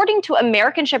 According to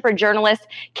American shipper journalist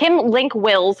Kim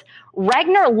Link-Wills,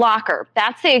 Ragnar Locker,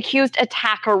 that's the accused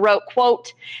attacker, wrote,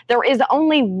 quote, "There is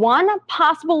only one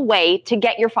possible way to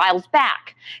get your files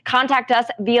back. Contact us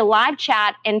via live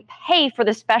chat and pay for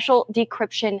the special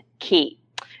decryption key."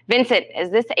 Vincent,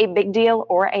 is this a big deal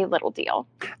or a little deal?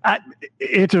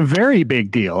 It's a very big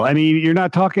deal. I mean, you're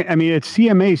not talking, it's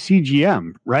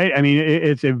CGM, right? I mean,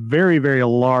 it's a very, very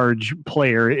large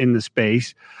player in the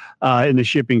space, in the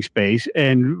shipping space.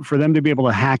 And for them to be able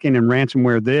to hack in and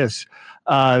ransomware this,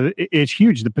 it's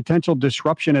huge. The potential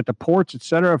disruption at the ports, et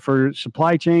cetera, for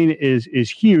supply chain is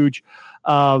huge.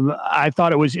 I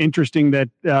thought it was interesting that,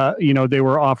 they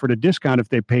were offered a discount if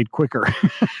they paid quicker,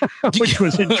 which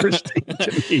was interesting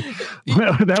to me.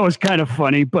 That was kind of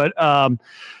funny, but,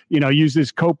 use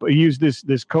this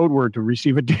code word to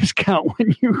receive a discount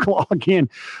when you log in.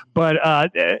 But,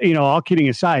 all kidding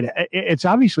aside, it's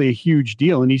obviously a huge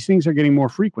deal, and these things are getting more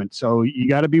frequent. So you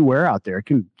got to beware out there. It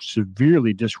can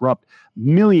severely disrupt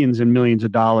millions and millions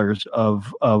of dollars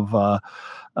of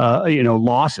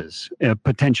losses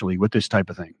potentially with this type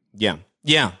of thing. Yeah.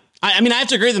 Yeah. I mean, I have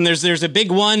to agree with them. There's a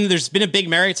big one. There's been a big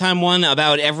maritime one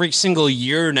about every single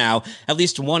year now, at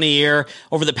least one a year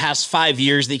over the past 5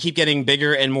 years. They keep getting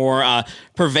bigger and more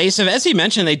pervasive. As he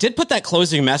mentioned, they did put that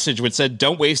closing message which said,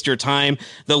 don't waste your time.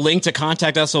 The link to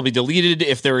contact us will be deleted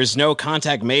if there is no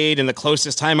contact made in the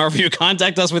closest time. However, you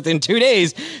contact us within 2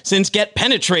 days, since Get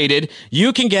Penetrated,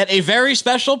 you can get a very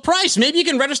special price. Maybe you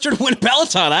can register to win a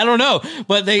Peloton. I don't know.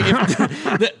 But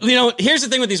here's the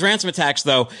thing with these ransom attacks,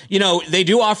 though. They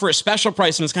do offer a special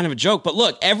price, and it's kind of a joke. But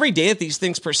look, every day that these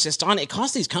things persist on, it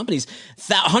costs these companies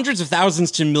hundreds of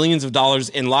thousands to millions of dollars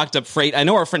in locked up freight. I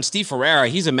know our friend Steve Ferreira,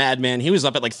 he's a madman. He was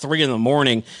up at like 3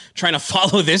 a.m. trying to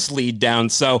follow this lead down.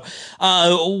 So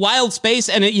wild space.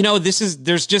 And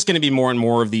there's just going to be more and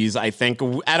more of these. I think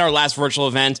at our last virtual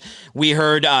event, we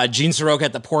heard Gene Soroka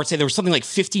at the port say there was something like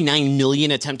 59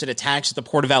 million attempted attacks at the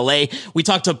port of LA. We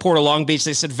talked to Port of Long Beach.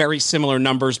 They said very similar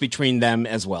numbers between them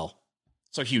as well.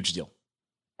 So huge deal.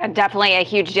 Definitely a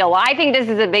huge deal. Well, I think this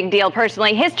is a big deal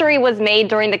personally. History was made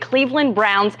during the Cleveland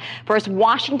Browns versus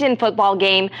Washington football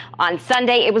game on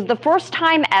Sunday. It was the first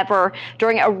time ever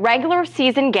during a regular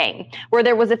season game where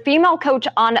there was a female coach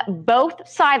on both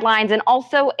sidelines and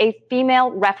also a female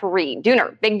referee.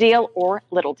 Dooner, big deal or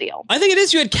little deal? I think it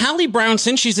is. You had Callie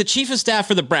Brownson. She's the chief of staff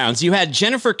for the Browns. You had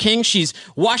Jennifer King. She's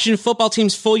Washington football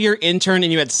team's full-year intern.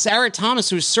 And you had Sarah Thomas,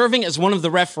 who's serving as one of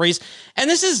the referees. And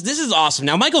this is awesome.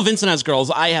 Now, Michael Vincent has girls.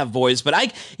 I have boys, but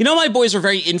my boys are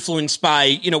very influenced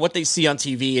by, what they see on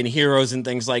TV and heroes and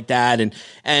things like that. And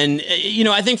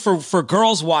I think for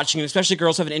girls watching, especially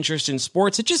girls who have an interest in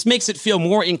sports, it just makes it feel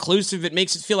more inclusive. It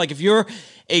makes it feel like if you're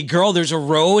a girl, there's a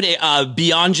road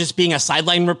beyond just being a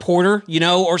sideline reporter,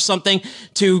 or something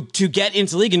to get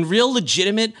into league in real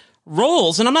legitimate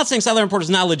roles. And I'm not saying sideline reporter is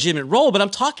not a legitimate role, but I'm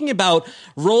talking about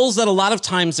roles that a lot of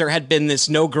times there had been this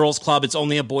no girls club, it's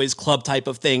only a boys club type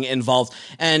of thing involved.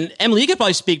 And Emily, you could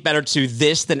probably speak better to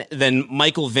this than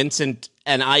Michael Vincent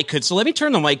and I could. So let me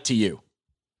turn the mic to you.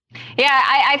 Yeah,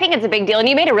 I think it's a big deal. And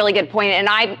you made a really good point. And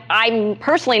I'm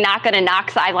personally not going to knock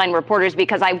sideline reporters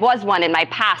because I was one in my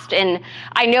past. And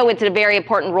I know it's a very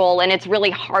important role. And it's really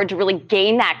hard to really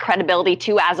gain that credibility,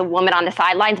 too, as a woman on the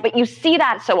sidelines. But you see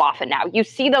that so often now. You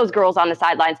see those girls on the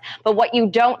sidelines. But what you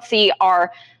don't see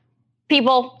are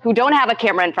people who don't have a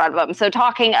camera in front of them. So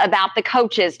talking about the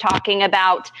coaches, talking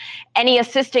about any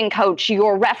assistant coach,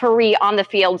 your referee on the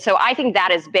field. So I think that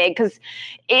is big because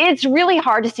it's really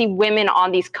hard to see women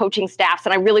on these coaching staffs.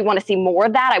 And I really want to see more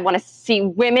of that. I want to see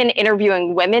women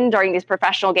interviewing women during these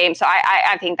professional games. So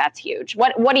I think that's huge.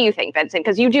 What do you think, Vincent?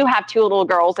 Because you do have 2 little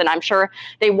girls, and I'm sure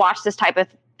they watch this type of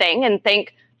thing and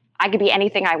think, I could be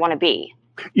anything I want to be.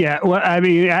 Yeah, well, I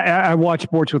mean, I watch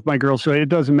sports with my girls, so it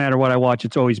doesn't matter what I watch.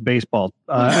 It's always baseball.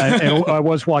 I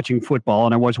was watching football,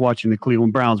 and I was watching the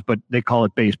Cleveland Browns, but they call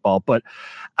it baseball. But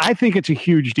I think it's a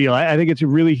huge deal. I think it's a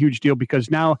really huge deal because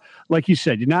now, like you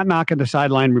said, you're not knocking the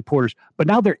sideline reporters, but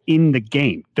now they're in the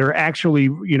game. They're actually,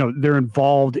 they're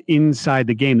involved inside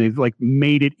the game. They've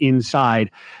made it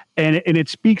inside. And it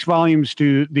speaks volumes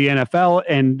to the NFL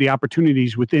and the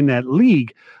opportunities within that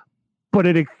league. But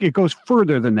it goes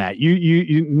further than that.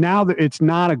 You now that it's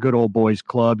not a good old boys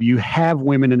club, you have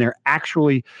women in there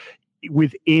actually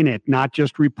within it, not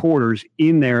just reporters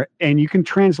in there, and you can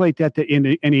translate that to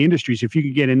any industries. If you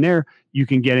can get in there, you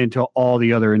can get into all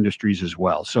the other industries as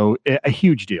well. So a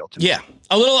huge deal to me. Yeah.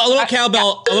 A little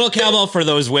cowbell for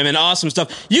those women. Awesome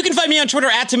stuff. You can find me on Twitter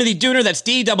at Timothy Dooner. That's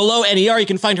DOONER. You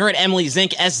can find her at Emily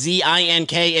Zink,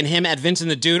 SZINK, and him at Vincent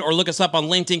the Dune, or look us up on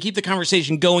LinkedIn. Keep the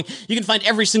conversation going. You can find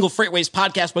every single Freightways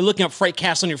podcast by looking up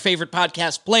Freightcast on your favorite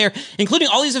podcast player, including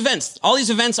all these events. All these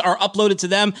events are uploaded to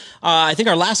them. I think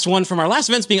our last one from our last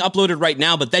event's being uploaded right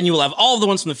now, but then you will have all of the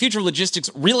ones from the Future of Logistics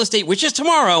Real Estate, which is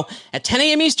tomorrow at 10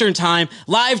 a.m. Eastern Time,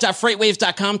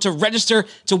 live.freightwaves.com to register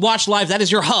to watch live. That is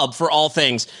your hub for all things.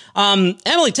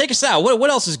 Emily, take us out. What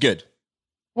else is good?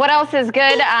 What else is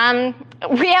good?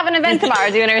 We have an event tomorrow,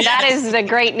 Dooner. Yes. That is the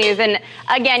great news. And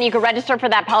again, you can register for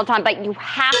that Peloton, but you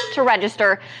have to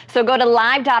register. So go to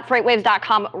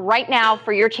live.freightwaves.com right now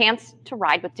for your chance to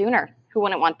ride with Dooner. Who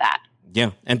wouldn't want that?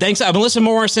 Yeah. And thanks, Melissa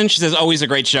Morrison. She says, always a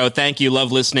great show. Thank you.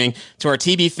 Love listening to our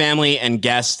TB family and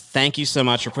guests. Thank you so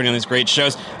much for putting on these great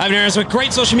shows. Ivan Aaron's with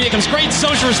great social media comes great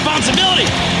social responsibility.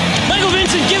 Michael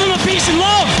Vincent, give him a peace and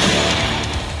love.